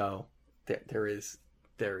 So there is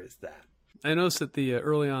that. I noticed that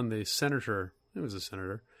early on the senator,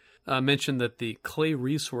 mentioned that the Clay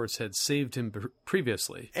resource had saved him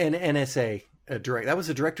previously. An NSA director. That was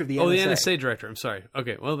the director of the NSA. Oh, the NSA director. I'm sorry.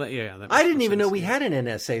 Okay, well, that I didn't even know we had an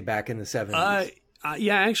NSA back in the 70s.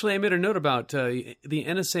 Yeah, actually, I made a note about the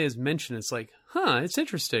NSA is mentioned. It's like, it's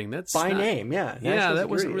interesting. That's by name, yeah. Yeah, that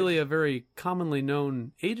wasn't really a very commonly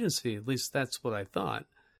known agency. At least that's what I thought.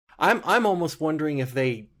 I'm almost wondering if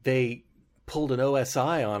they pulled an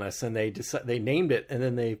OSI on us and they named it, and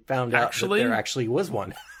then they found out that there actually was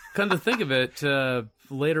one. Come to think of it,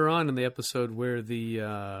 later on in the episode where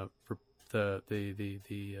the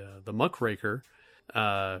muckraker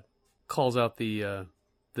calls out the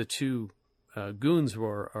two goons who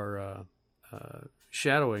are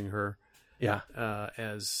shadowing her,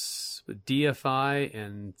 as DFI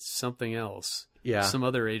and something else, some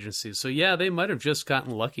other agencies. So they might have just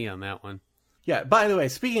gotten lucky on that one. Yeah. By the way,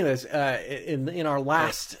 speaking of this, in our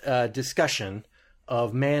last discussion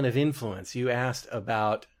of Man of Influence, you asked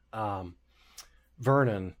about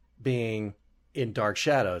Vernon being in Dark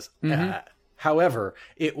Shadows. Mm-hmm. However,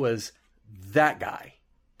 it was that guy,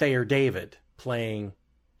 Thayer David, playing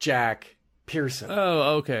Jack Pearson.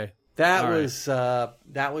 Oh, okay. That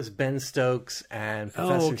was Ben Stokes and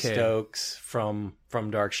Professor Stokes from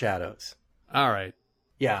Dark Shadows. All right.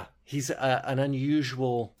 Yeah, he's an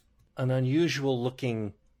unusual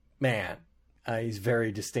looking man. He's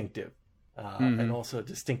very distinctive, and also a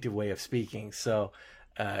distinctive way of speaking. So,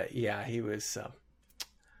 he was.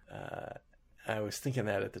 I was thinking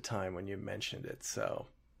that at the time when you mentioned it. So,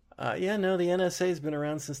 the NSA has been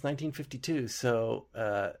around since 1952. So,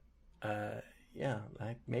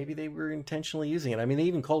 maybe they were intentionally using it. I mean, they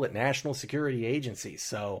even called it National Security Agency.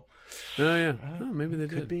 So, maybe they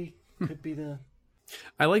could be the.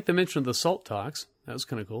 I like the mention of the SALT talks. That was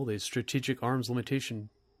kind of cool. The Strategic Arms Limitation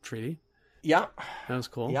Treaty. Yeah, that was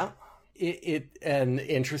cool. Yeah, it an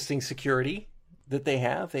interesting security that they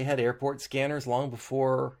have. They had airport scanners long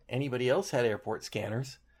before anybody else had airport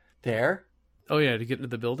scanners. There. Oh yeah, to get into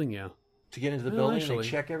the building. Yeah, to get into the building, they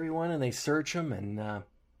check everyone and they search them. And I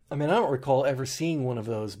don't recall ever seeing one of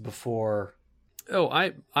those before. Oh,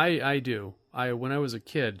 I do. When I was a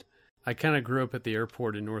kid, I kind of grew up at the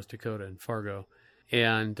airport in North Dakota in Fargo.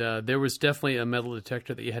 And there was definitely a metal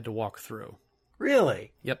detector that you had to walk through.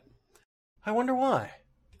 Really? Yep. I wonder why.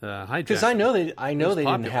 Because I know they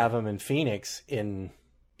didn't have them in Phoenix in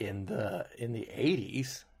the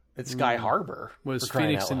 80s at Sky Harbor. Was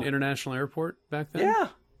Phoenix an international airport back then? Yeah.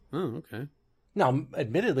 Oh, okay. Now,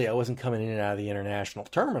 admittedly, I wasn't coming in and out of the international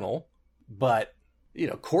terminal, but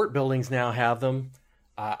court buildings now have them.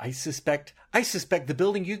 I suspect the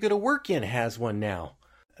building you go to work in has one now.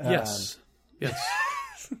 Yes. Yes.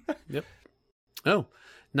 Yep. Oh,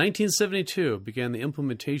 1972 began the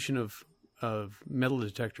implementation of metal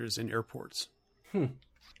detectors in airports.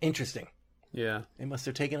 Interesting. Yeah. It must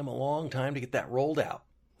have taken them a long time to get that rolled out.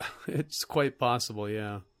 It's quite possible,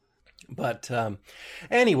 yeah. But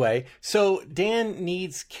anyway, so Dan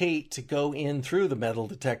needs Kate to go in through the metal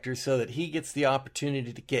detector so that he gets the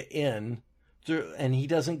opportunity to get in. And he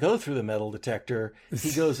doesn't go through the metal detector.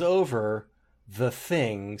 He goes over the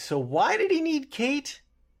thing. So why did he need Kate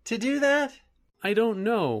to do that? I don't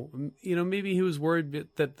know. Maybe he was worried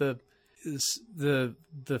that the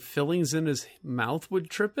fillings in his mouth would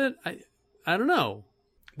trip it. I don't know.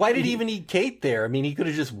 Why did he even need Kate there? I mean, he could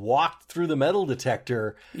have just walked through the metal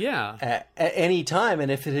detector at any time, and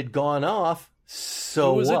if it had gone off,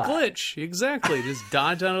 so it was what? A glitch. Exactly. Just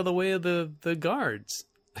dodge out of the way of the guards.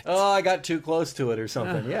 Oh, I got too close to it or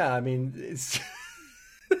something. Yeah, I mean, it's...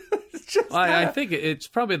 I think it's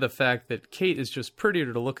probably the fact that Kate is just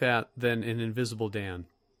prettier to look at than an Invisible Dan.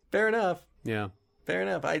 Fair enough. Yeah. Fair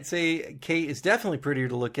enough. I'd say Kate is definitely prettier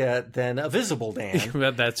to look at than a Visible Dan.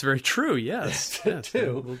 That's very true, yes.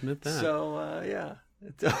 Too. We'll admit that. So, yeah.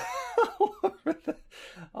 It's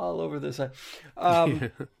all over the side.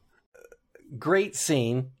 Great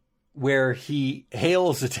scene where he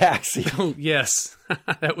hails a taxi. Oh, yes.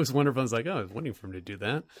 That was wonderful. I was like, I was waiting for him to do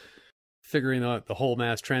that. Figuring out the whole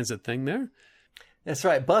mass transit thing there. That's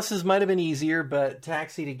right. Buses might have been easier, but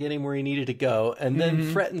taxi to get him where he needed to go. And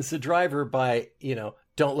then threatens the driver by,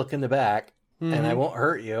 don't look in the back and I won't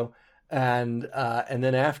hurt you. And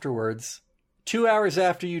then afterwards, 2 hours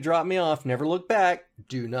after you drop me off, never look back.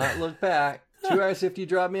 Do not look back. 2 hours after you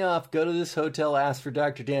drop me off, go to this hotel, ask for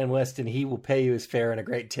Dr. Dan West, and he will pay you his fare and a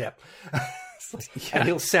great tip. And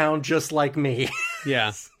he'll sound just like me.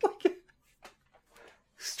 Yeah.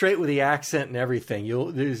 Straight with the accent and everything.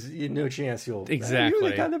 There's no chance you'll... Exactly.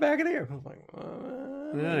 You're the guy in the back of the ear. I was like,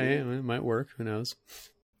 yeah, it might work. Who knows?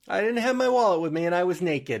 I didn't have my wallet with me and I was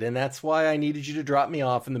naked, and that's why I needed you to drop me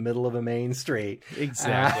off in the middle of a main street.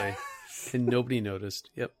 Exactly. And nobody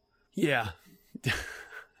noticed. Yep. Yeah.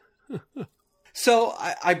 So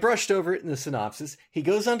I brushed over it in the synopsis. He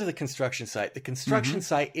goes onto the construction site. The construction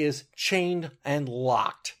site is chained and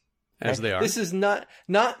locked. As they are. This is not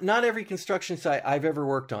every construction site I've ever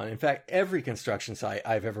worked on. In fact, every construction site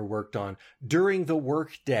I've ever worked on, during the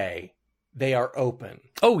work day, they are open.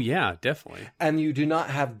 Oh, yeah, definitely. And you do not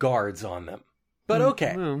have guards on them. But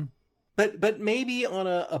okay. Well, But maybe on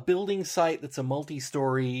a building site that's a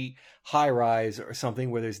multi-story high-rise or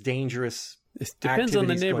something where there's dangerous it depends on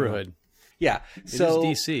the neighborhood. Yeah. So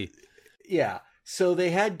it is DC. Yeah. So they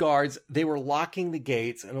had guards. They were locking the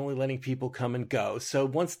gates and only letting people come and go. So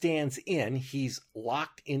once Dan's in, he's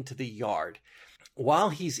locked into the yard. While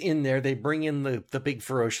he's in there, they bring in the big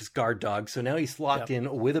ferocious guard dog. So now he's locked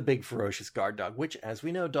in with a big ferocious guard dog, which, as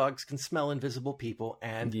we know, dogs can smell invisible people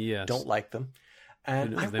and don't like them.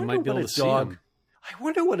 And they might be able to see them. I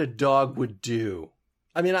wonder what a dog would do.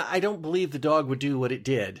 I mean, I don't believe the dog would do what it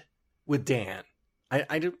did with Dan.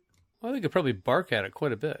 I do. Well, they could probably bark at it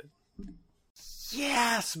quite a bit.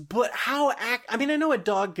 Yes, but how... I mean, I know a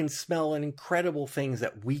dog can smell incredible things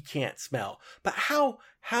that we can't smell, but how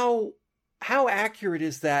accurate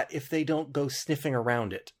is that if they don't go sniffing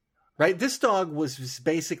around it? Right? This dog was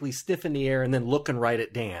basically sniffing the air and then looking right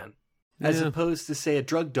at Dan, as opposed to, say, a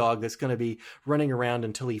drug dog that's going to be running around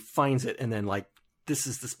until he finds it and then, like, this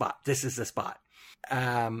is the spot. This is the spot.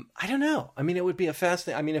 I don't know. I mean, it would be a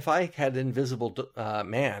fascinating... I mean, if I had an invisible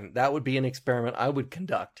man, that would be an experiment I would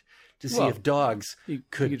conduct to see if dogs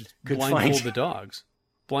could blindfold find... the dogs.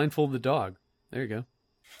 Blindfold the dog. There you go.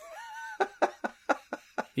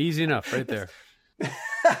 Easy enough, right there.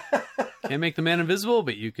 Can't make the man invisible,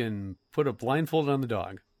 but you can put a blindfold on the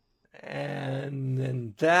dog. And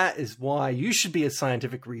then that is why you should be a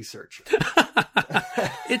scientific researcher.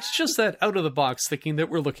 It's just that out-of-the-box thinking that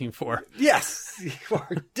we're looking for. Yes, you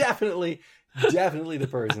are definitely the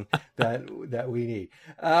person that we need.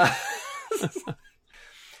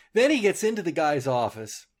 Then he gets into the guy's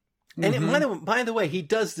office. And by the way, he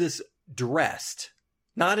does this dressed,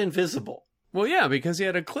 not invisible. Well, yeah, because he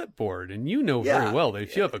had a clipboard. And you know very well that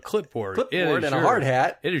if you have a clipboard and a hard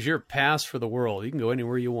hat, it is your pass for the world. You can go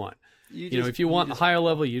anywhere you want. You know, if you want higher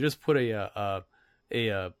level, you just put a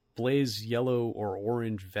blaze yellow or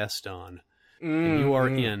orange vest on, and you are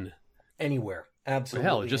in anywhere. Absolutely,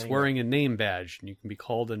 hell, just wearing a name badge, and you can be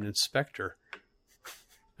called an inspector.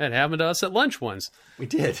 That happened to us at lunch once. We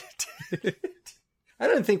did. I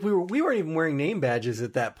don't think we weren't even wearing name badges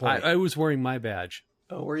at that point. I was wearing my badge.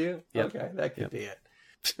 Oh, were you? Yep. Okay, that could be it.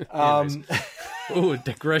 Oh,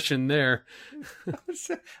 digression there.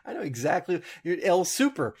 I know exactly. You're El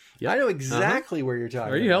Super. Yep. I know exactly where you're talking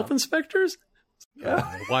about. Are you health inspectors?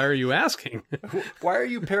 Why are you asking? Why are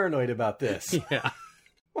you paranoid about this? Yeah.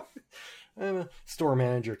 I'm a store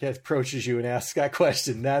manager that approaches you and asks that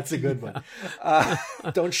question. That's a good one.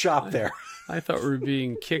 Don't shop there. I thought we were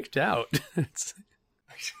being kicked out. Oh,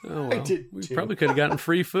 well. I did We too. probably could have gotten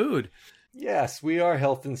free food. Yes, we are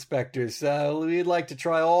health inspectors. We'd like to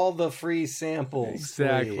try all the free samples.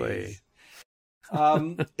 Exactly.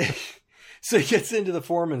 So he gets into the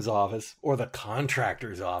foreman's office or the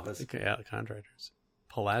contractor's office. Okay, yeah, the contractors.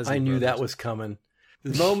 Palazzi I knew Brothers. that was coming.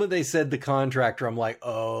 The moment they said the contractor, I'm like,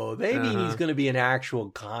 oh, they mean he's going to be an actual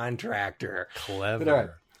contractor. Clever. But all right.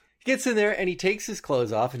 He gets in there and he takes his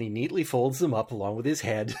clothes off and he neatly folds them up along with his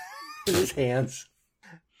head and his hands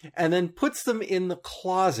and then puts them in the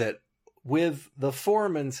closet with the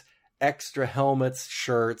foreman's extra helmets,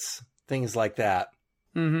 shirts, things like that.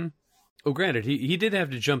 Mm-hmm. Oh, granted, he did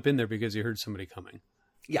have to jump in there because he heard somebody coming.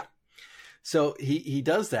 Yeah. So he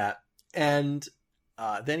does that, and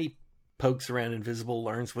then he pokes around invisible,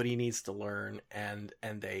 learns what he needs to learn, and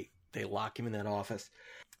they lock him in that office.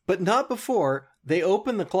 But not before they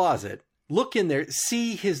open the closet, look in there,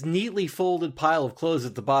 see his neatly folded pile of clothes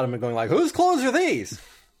at the bottom and going like, whose clothes are these?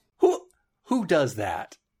 Who does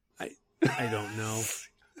that? I don't know.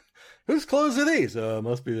 Whose clothes are these?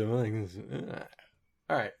 Must be the...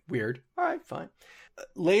 All right, weird. All right, fine.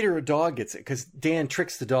 Later, a dog gets it because Dan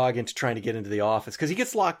tricks the dog into trying to get into the office because he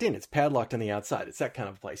gets locked in. It's padlocked on the outside. It's that kind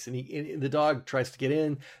of place. And the dog tries to get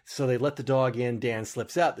in, so they let the dog in. Dan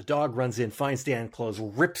slips out. The dog runs in, finds Dan's clothes,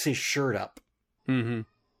 rips his shirt up, Mm-hmm.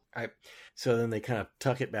 So then they kind of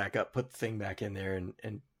tuck it back up, put the thing back in there,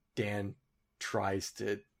 and Dan tries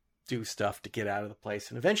to do stuff to get out of the place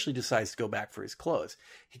and eventually decides to go back for his clothes.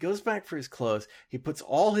 He goes back for his clothes. He puts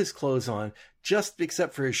all his clothes on, just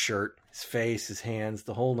except for his shirt, his face, his hands,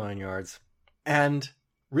 the whole 9 yards, and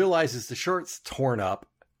realizes the shirt's torn up.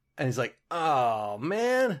 And he's like, oh,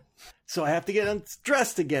 man. So I have to get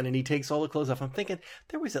undressed again. And he takes all the clothes off. I'm thinking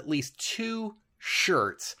there was at least 2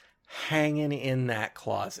 shirts hanging in that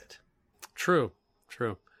closet. True.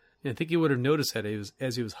 Yeah, I think he would have noticed that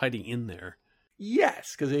as he was hiding in there.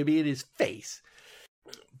 Yes, because it'd be in his face.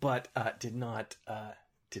 But did not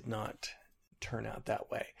turn out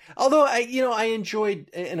that way. Although I enjoyed,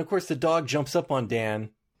 and of course the dog jumps up on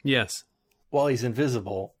Dan. Yes. While he's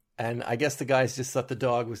invisible. And I guess the guys just thought the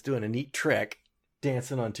dog was doing a neat trick,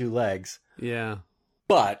 dancing on 2 legs. Yeah.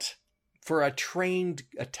 But for a trained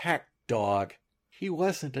attack dog, he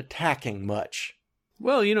wasn't attacking much.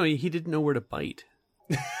 Well, he didn't know where to bite.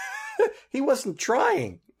 He wasn't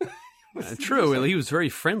trying. True. He was very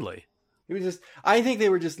friendly. He was just, I think they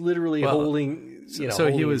were just literally holding, so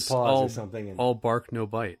holding he was his paws or something. All bark, no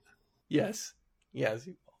bite. Yes.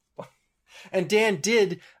 And Dan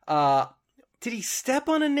did he step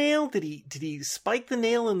on a nail? Did he spike the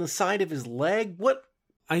nail in the side of his leg? What?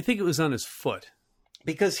 I think it was on his foot.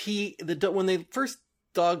 Because when the first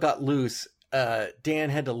dog got loose, Dan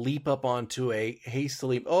had to leap up onto a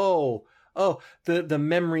hastily. The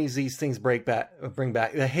memories these things bring back.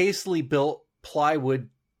 The hastily built plywood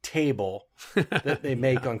table that they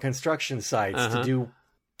make on construction sites to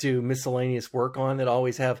do miscellaneous work on that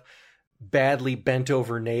always have badly bent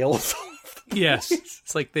over nails. Yes.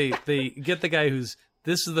 It's like they get the guy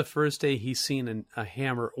this is the first day he's seen a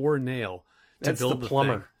hammer or nail to build the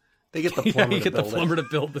plumber. Thing. They get the plumber. The plumber to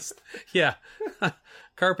build this. Yeah.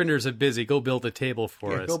 Carpenters are busy. Go build a table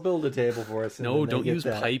for us. Go build a table for us. No, don't use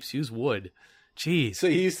pipes. Use wood. Jeez. So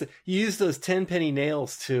you use those 10-penny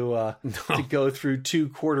nails to go through 2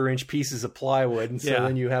 quarter-inch pieces of plywood, and so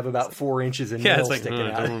then you have about 4 inches of nails sticking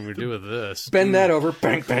out. I don't know what we do with this. Bend that over,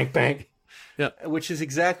 bang, bang, bang. Yeah. Which is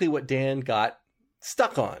exactly what Dan got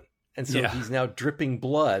stuck on. And so he's now dripping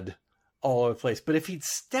blood all over the place. But if he'd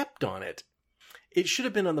stepped on it, it should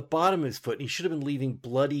have been on the bottom of his foot. And he should have been leaving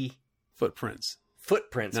bloody footprints,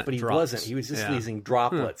 but he wasn't. He was just leaving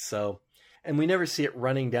droplets. So, and we never see it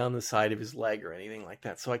running down the side of his leg or anything like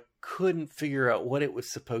that. So I couldn't figure out what it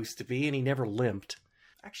was supposed to be. And he never limped.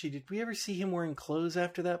 Actually, did we ever see him wearing clothes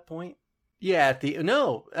after that point? Yeah,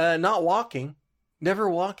 not walking. Never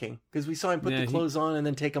walking, because we saw him put the clothes on and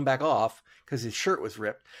then take them back off because his shirt was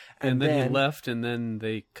ripped. And then he left, and then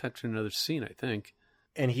they cut to another scene, I think.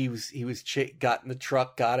 And he got in the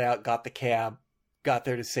truck, got out, got the cab, got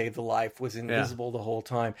there to save the life, was invisible the whole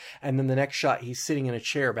time. And then the next shot, he's sitting in a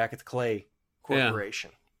chair back at the Clay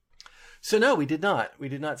Corporation. Yeah. So no, we did not. We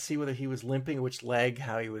did not see whether he was limping, which leg,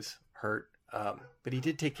 how he was hurt. But he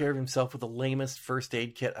did take care of himself with the lamest first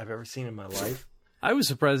aid kit I've ever seen in my life. I was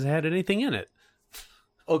surprised it had anything in it.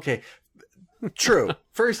 Okay, true.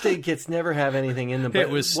 First aid kits never have anything in them. But it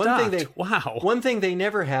was stocked. One thing they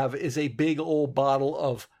never have is a big old bottle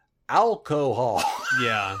of alcohol.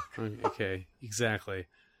 Yeah. Okay. Exactly.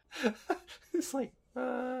 It's like,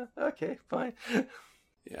 okay, fine.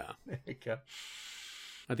 Yeah. There you go.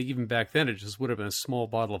 I think even back then it just would have been a small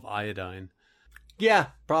bottle of iodine. Yeah,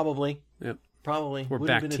 probably. Yep. Probably. Or would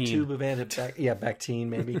Bactine. Have been a tube of Bactine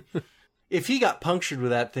maybe. If he got punctured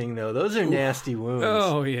with that thing, though, those are nasty wounds.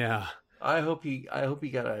 Oh yeah. I hope he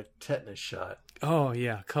got a tetanus shot. Oh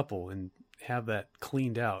yeah, a couple, and have that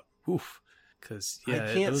cleaned out. Oof. Because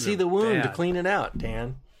I can't see the wound to clean it out,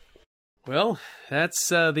 Dan. Well, that's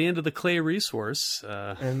the end of the Clay resource.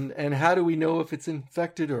 And how do we know if it's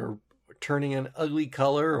infected or turning an ugly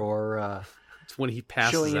color or it's when he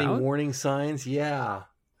passes showing out? any warning signs? Yeah.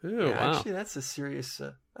 Ooh, wow. Actually, that's a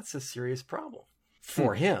serious problem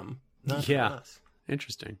for him. Not for us.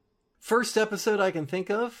 Interesting. First episode I can think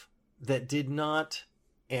of that did not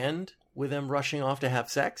end with them rushing off to have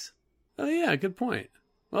sex. Oh yeah, good point.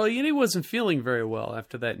 Well, he wasn't feeling very well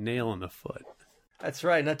after that nail in the foot. That's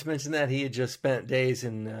right. Not to mention that he had just spent days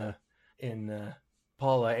in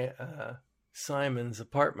Paula Simon's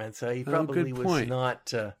apartment, so he probably was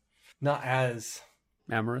not as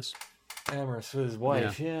amorous with his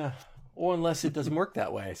wife. Yeah. Or unless it doesn't work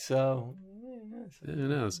that way. So who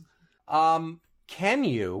knows? Can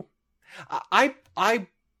you?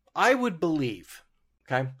 I would believe.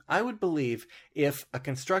 Okay, I would believe if a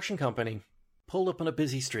construction company pulled up on a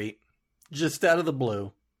busy street, just out of the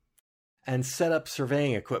blue, and set up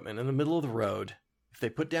surveying equipment in the middle of the road. If they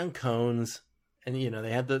put down cones, and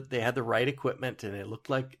they had the right equipment, and it looked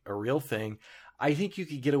like a real thing, I think you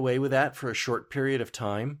could get away with that for a short period of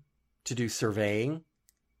time to do surveying.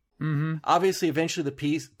 Mm-hmm. Obviously, eventually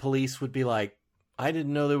the police would be like, I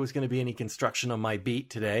didn't know there was going to be any construction on my beat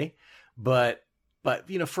today. But,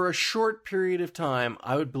 for a short period of time,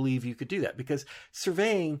 I would believe you could do that because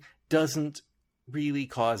surveying doesn't really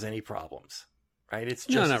cause any problems, right? It's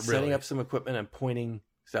just not setting really. up some equipment and pointing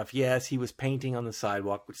stuff. Yes, he was painting on the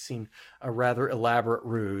sidewalk, which seemed a rather elaborate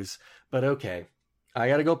ruse, but okay, I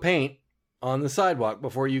got to go paint on the sidewalk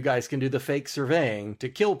before you guys can do the fake surveying to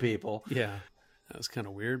kill people. Yeah, that was kind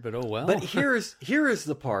of weird, but oh well. But here is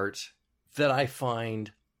the part that I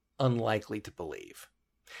find unlikely to believe.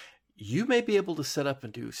 You may be able to set up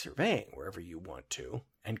and do surveying wherever you want to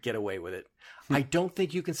and get away with it. I don't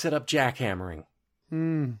think you can set up jackhammering.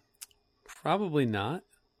 Probably not.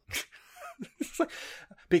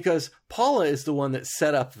 Because Paula is the one that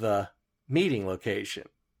set up the meeting location.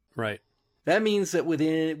 Right. That means that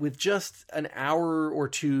with just an hour or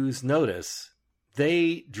two's notice,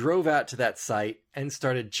 they drove out to that site and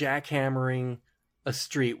started jackhammering a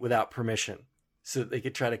street without permission so that they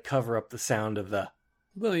could try to cover up the sound of the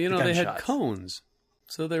Well, they had gunshots. cones,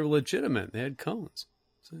 so they were legitimate. They had cones.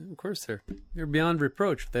 So, of course, they're beyond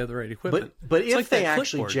reproach if they have the right equipment. But It's if like they that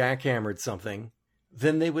actually clipboard. jackhammered something,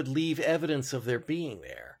 then they would leave evidence of their being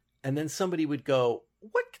there. And then somebody would go,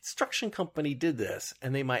 what construction company did this?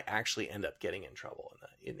 And they might actually end up getting in trouble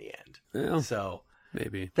in the end. Well, So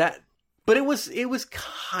maybe. but it was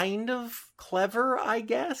kind of clever, I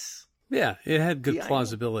guess. Yeah, it had good Yeah, I know.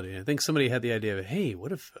 plausibility. I think somebody had the idea of, hey,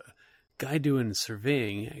 what if a guy doing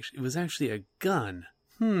surveying, it was actually a gun?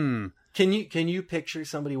 Can you picture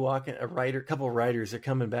somebody walking, a couple of writers are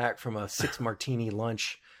coming back from a 6 martini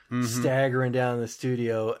lunch, staggering down the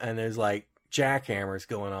studio, and there's like jackhammers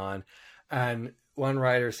going on, and one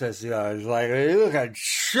writer says, it's like, you could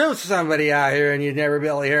shoot somebody out here and you'd never be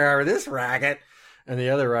able to hear over this racket. And the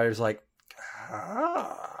other writer's like,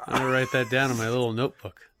 I'm going to write that down in my little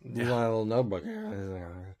notebook. my little notebook.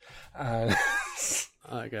 I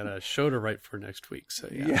got a show to write for next week, so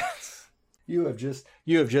yeah. Yes. You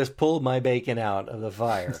have just pulled my bacon out of the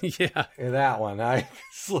fire. Yeah. In that one, I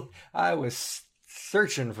was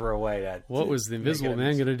searching for a way to. What was the Invisible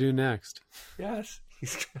Man going to do next? Yes,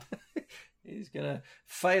 he's gonna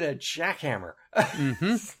fight a jackhammer.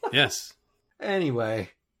 Yes. Anyway,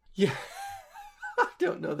 yeah, I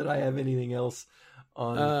don't know that I have anything else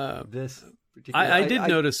on this particular. I did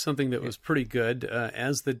notice something that was pretty good.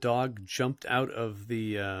 As the dog jumped out of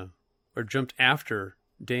or jumped after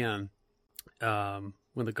Dan,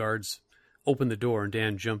 when the guards opened the door and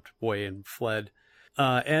Dan jumped away and fled.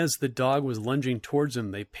 As the dog was lunging towards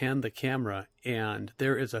him, they panned the camera, and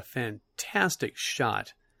there is a fantastic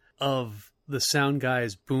shot of the sound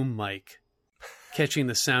guy's boom mic catching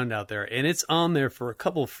the sound out there, and it's on there for a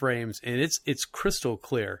couple of frames, and it's crystal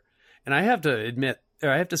clear. And I have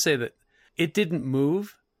to say that it didn't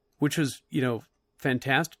move, which was,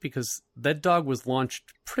 fantastic, because that dog was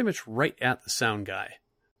launched pretty much right at the sound guy.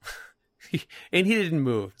 And he didn't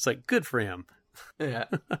move. It's like, good for him. Yeah.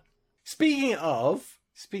 Speaking of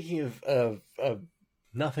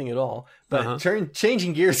nothing at all, but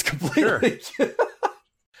changing gears completely. Sure.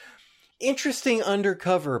 Interesting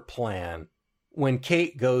undercover plan when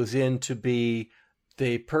Kate goes in to be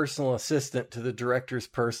the personal assistant to the director's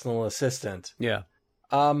personal assistant. Yeah.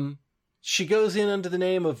 She goes in under the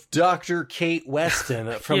name of Dr. Kate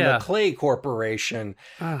Weston from the Clay Corporation.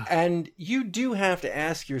 And you do have to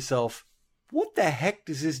ask yourself, what the heck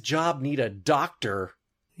does this job need a doctor?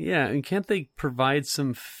 Yeah, and can't they provide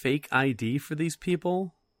some fake ID for these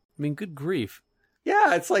people? I mean, good grief.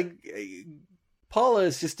 Yeah, it's like Paula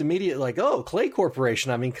is just immediately like, oh, Clay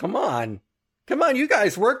Corporation. I mean, come on. Come on, you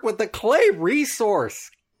guys work with the Clay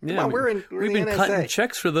resource. Come on, we've been NSA. cutting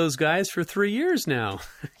checks for those guys for 3 years now.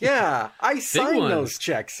 Yeah, I signed ones. those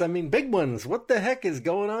checks. I mean, big ones. What the heck is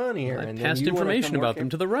going on here? I and passed information about them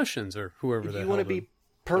to the Russians or whoever the hell. You want to be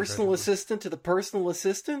personal assistant to the personal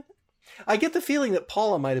assistant? I get the feeling that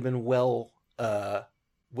Paula might have been well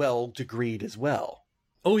degreed as well.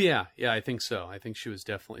 Oh, yeah. Yeah, I think so. I think she was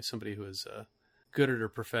definitely somebody who was good at her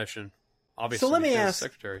profession. Obviously, so let me ask,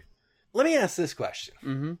 secretary. Let me ask this question.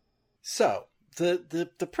 Mm-hmm. So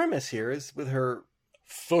the premise here is with her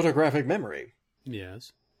photographic memory.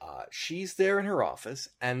 Yes. She's there in her office,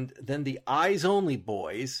 and then the Eyes Only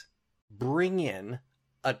boys bring in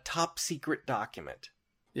a top secret document.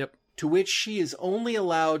 Yep. To which she is only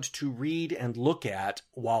allowed to read and look at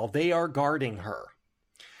while they are guarding her.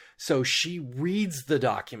 So she reads the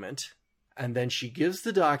document, and then she gives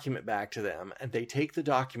the document back to them, and they take the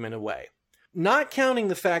document away. not counting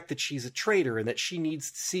the fact that she's a traitor and that she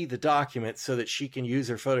needs to see the document so that she can use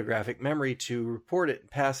her photographic memory to report it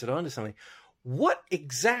and pass it on to somebody, what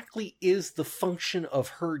exactly is the function of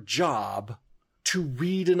her job to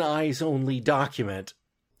read an eyes-only document?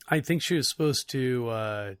 I think she was supposed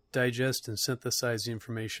to digest and synthesize the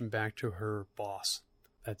information back to her boss.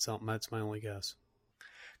 That's my only guess.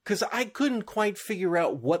 Because I couldn't quite figure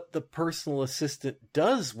out what the personal assistant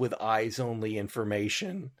does with eyes-only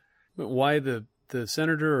information. But why the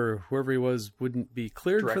senator or whoever he was wouldn't be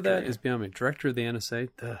cleared Director, for that yeah. is beyond me. Director of the NSA?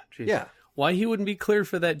 Geez. Yeah. Why he wouldn't be cleared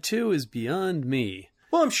for that too is beyond me.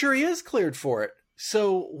 Well, I'm sure he is cleared for it.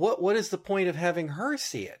 So what is the point of having her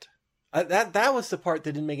see it? That was the part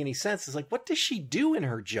that didn't make any sense. It's like, what does she do in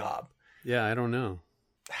her job? Yeah, I don't know.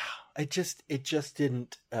 It just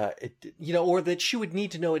didn't, or that she would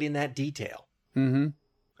need to know it in that detail. Mm-hmm.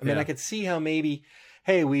 I mean, Yeah. I could see how maybe,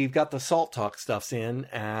 hey, we've got the salt talk stuffs in,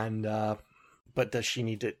 and but does she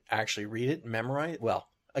need to actually read it and memorize it? Well,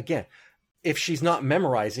 again, if she's not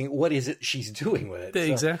memorizing, what is it she's doing with it?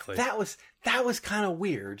 Exactly. So that was kind of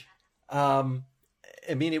weird. I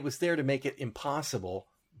mean, it was there to make it impossible,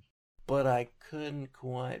 but I couldn't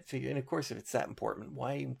quite figure. And of course, if it's that important,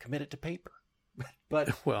 why even commit it to paper? But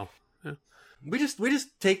Well, yeah. we just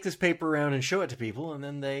take this paper around and show it to people, and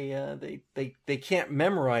then they can't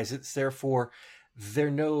memorize it. So therefore, they're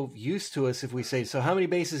no use to us if we say, so how many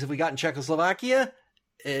bases have we got in Czechoslovakia?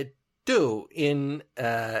 Two in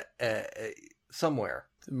somewhere.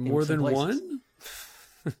 More in some than places. one?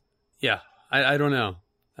 Yeah, I don't know.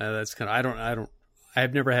 That's kind of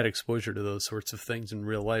I've never had exposure to those sorts of things in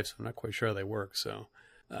real life, so I'm not quite sure how they work. So,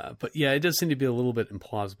 but yeah, it does seem to be a little bit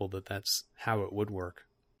implausible that that's how it would work.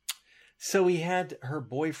 So we had her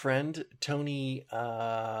boyfriend, Tony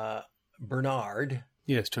Bernard.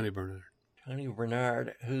 Yes, Tony Bernard. Tony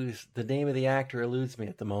Bernard, who's the name of the actor eludes me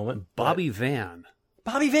at the moment. Bobby Van.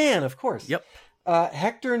 Bobby Van, of course. Yep.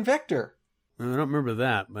 Hector and Vector. I don't remember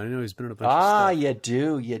that, but I know he's been in a bunch of stuff.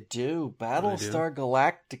 You do. Battlestar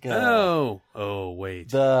Galactica. Oh,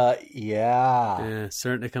 wait. Yeah,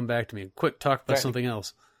 starting to come back to me. Quick, talk about something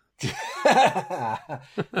else.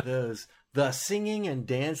 the singing and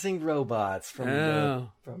dancing robots from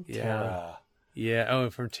Terra. Yeah,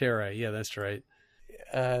 from Terra. Yeah, that's right.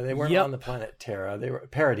 They weren't on the planet Terra. They were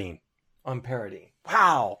Paradine. On Paradine.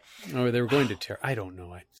 Wow. Oh, they were going to Terra. I don't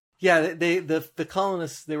know. Yeah, the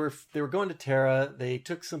colonists they were going to Terra. They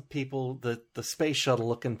took some people, the space shuttle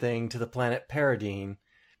looking thing, to the planet Paradine,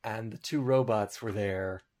 and the two robots were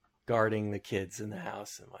there guarding the kids in the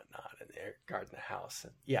house and whatnot, and they're guarding the house.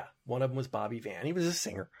 And yeah, one of them was Bobby Van. He was a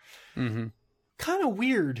singer. Mm-hmm. Kind of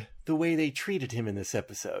weird the way they treated him in this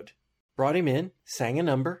episode. Brought him in, sang a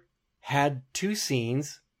number, had 2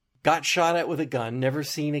 scenes, got shot at with a gun, never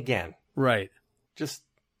seen again. Right. Just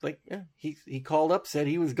like, yeah, he called up, said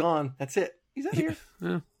he was gone. That's it. He's out of here.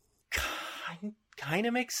 Yeah. Kind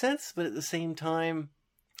of makes sense, but at the same time,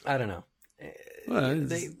 I don't know. Well,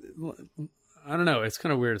 I don't know. It's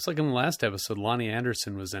kind of weird. It's like in the last episode, Lonnie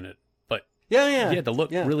Anderson was in it, but yeah, you had to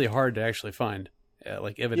look really hard to actually find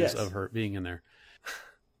like evidence of her being in there.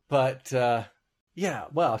 But yeah,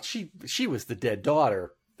 well, she was the dead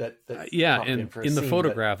daughter that yeah, popped and for a in the scene,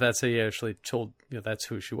 photograph, that's how you actually told that's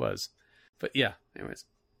who she was. But yeah, anyways,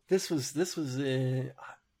 this was I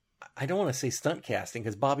don't want to say stunt casting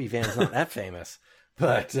because Bobby Van's not that famous,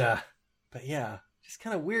 but yeah, just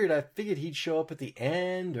kind of weird. I figured he'd show up at the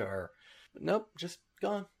end, but nope, just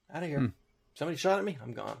gone, out of here. Somebody shot at me,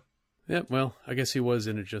 I'm gone. Yeah, well, I guess he was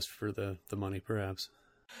in it just for the money, perhaps.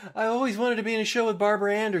 I always wanted to be in a show with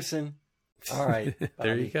Barbara Anderson. All right, there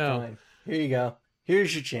Bobby, you go. Fine. Here you go.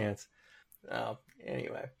 Here's your chance. Oh,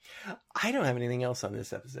 anyway, I don't have anything else on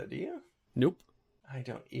this episode. Do you? Nope. I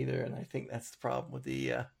don't either, and I think that's the problem with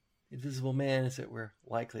the Invisible Man is that we're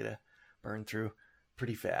likely to burn through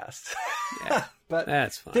pretty fast. Yeah, but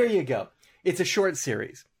that's fine. There you go. It's a short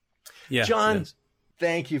series. Yeah, John,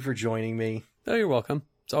 thank you for joining me. Oh, you're welcome.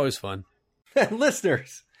 It's always fun. And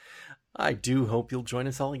listeners, I do hope you'll join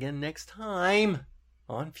us all again next time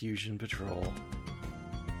on Fusion Patrol.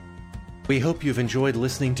 We hope you've enjoyed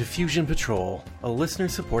listening to Fusion Patrol, a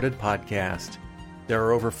listener-supported podcast. There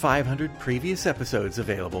are over 500 previous episodes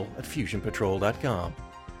available at FusionPatrol.com.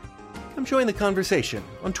 Come join the conversation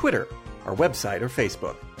on Twitter, our website, or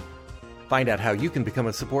Facebook. Find out how you can become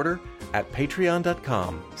a supporter at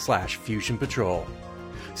patreon.com/FusionPatrol.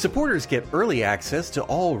 Supporters get early access to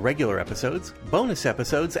all regular episodes, bonus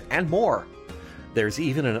episodes, and more. There's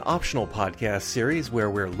even an optional podcast series where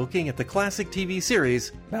we're looking at the classic TV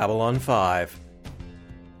series Babylon 5.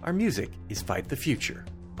 Our music is Fight the Future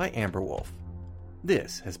by Amber Wolf.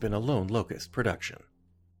 This has been a Lone Locust production.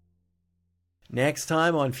 Next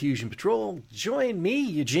time on Fusion Patrol, join me,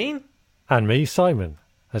 Eugene. And me, Simon,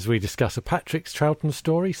 as we discuss a Patrick's Troughton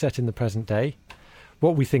story set in the present day,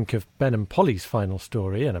 what we think of Ben and Polly's final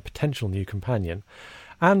story and a potential new companion,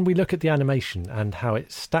 and we look at the animation and how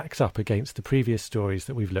it stacks up against the previous stories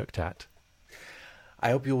that we've looked at.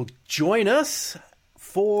 I hope you'll join us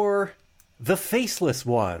for The Faceless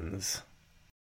Ones.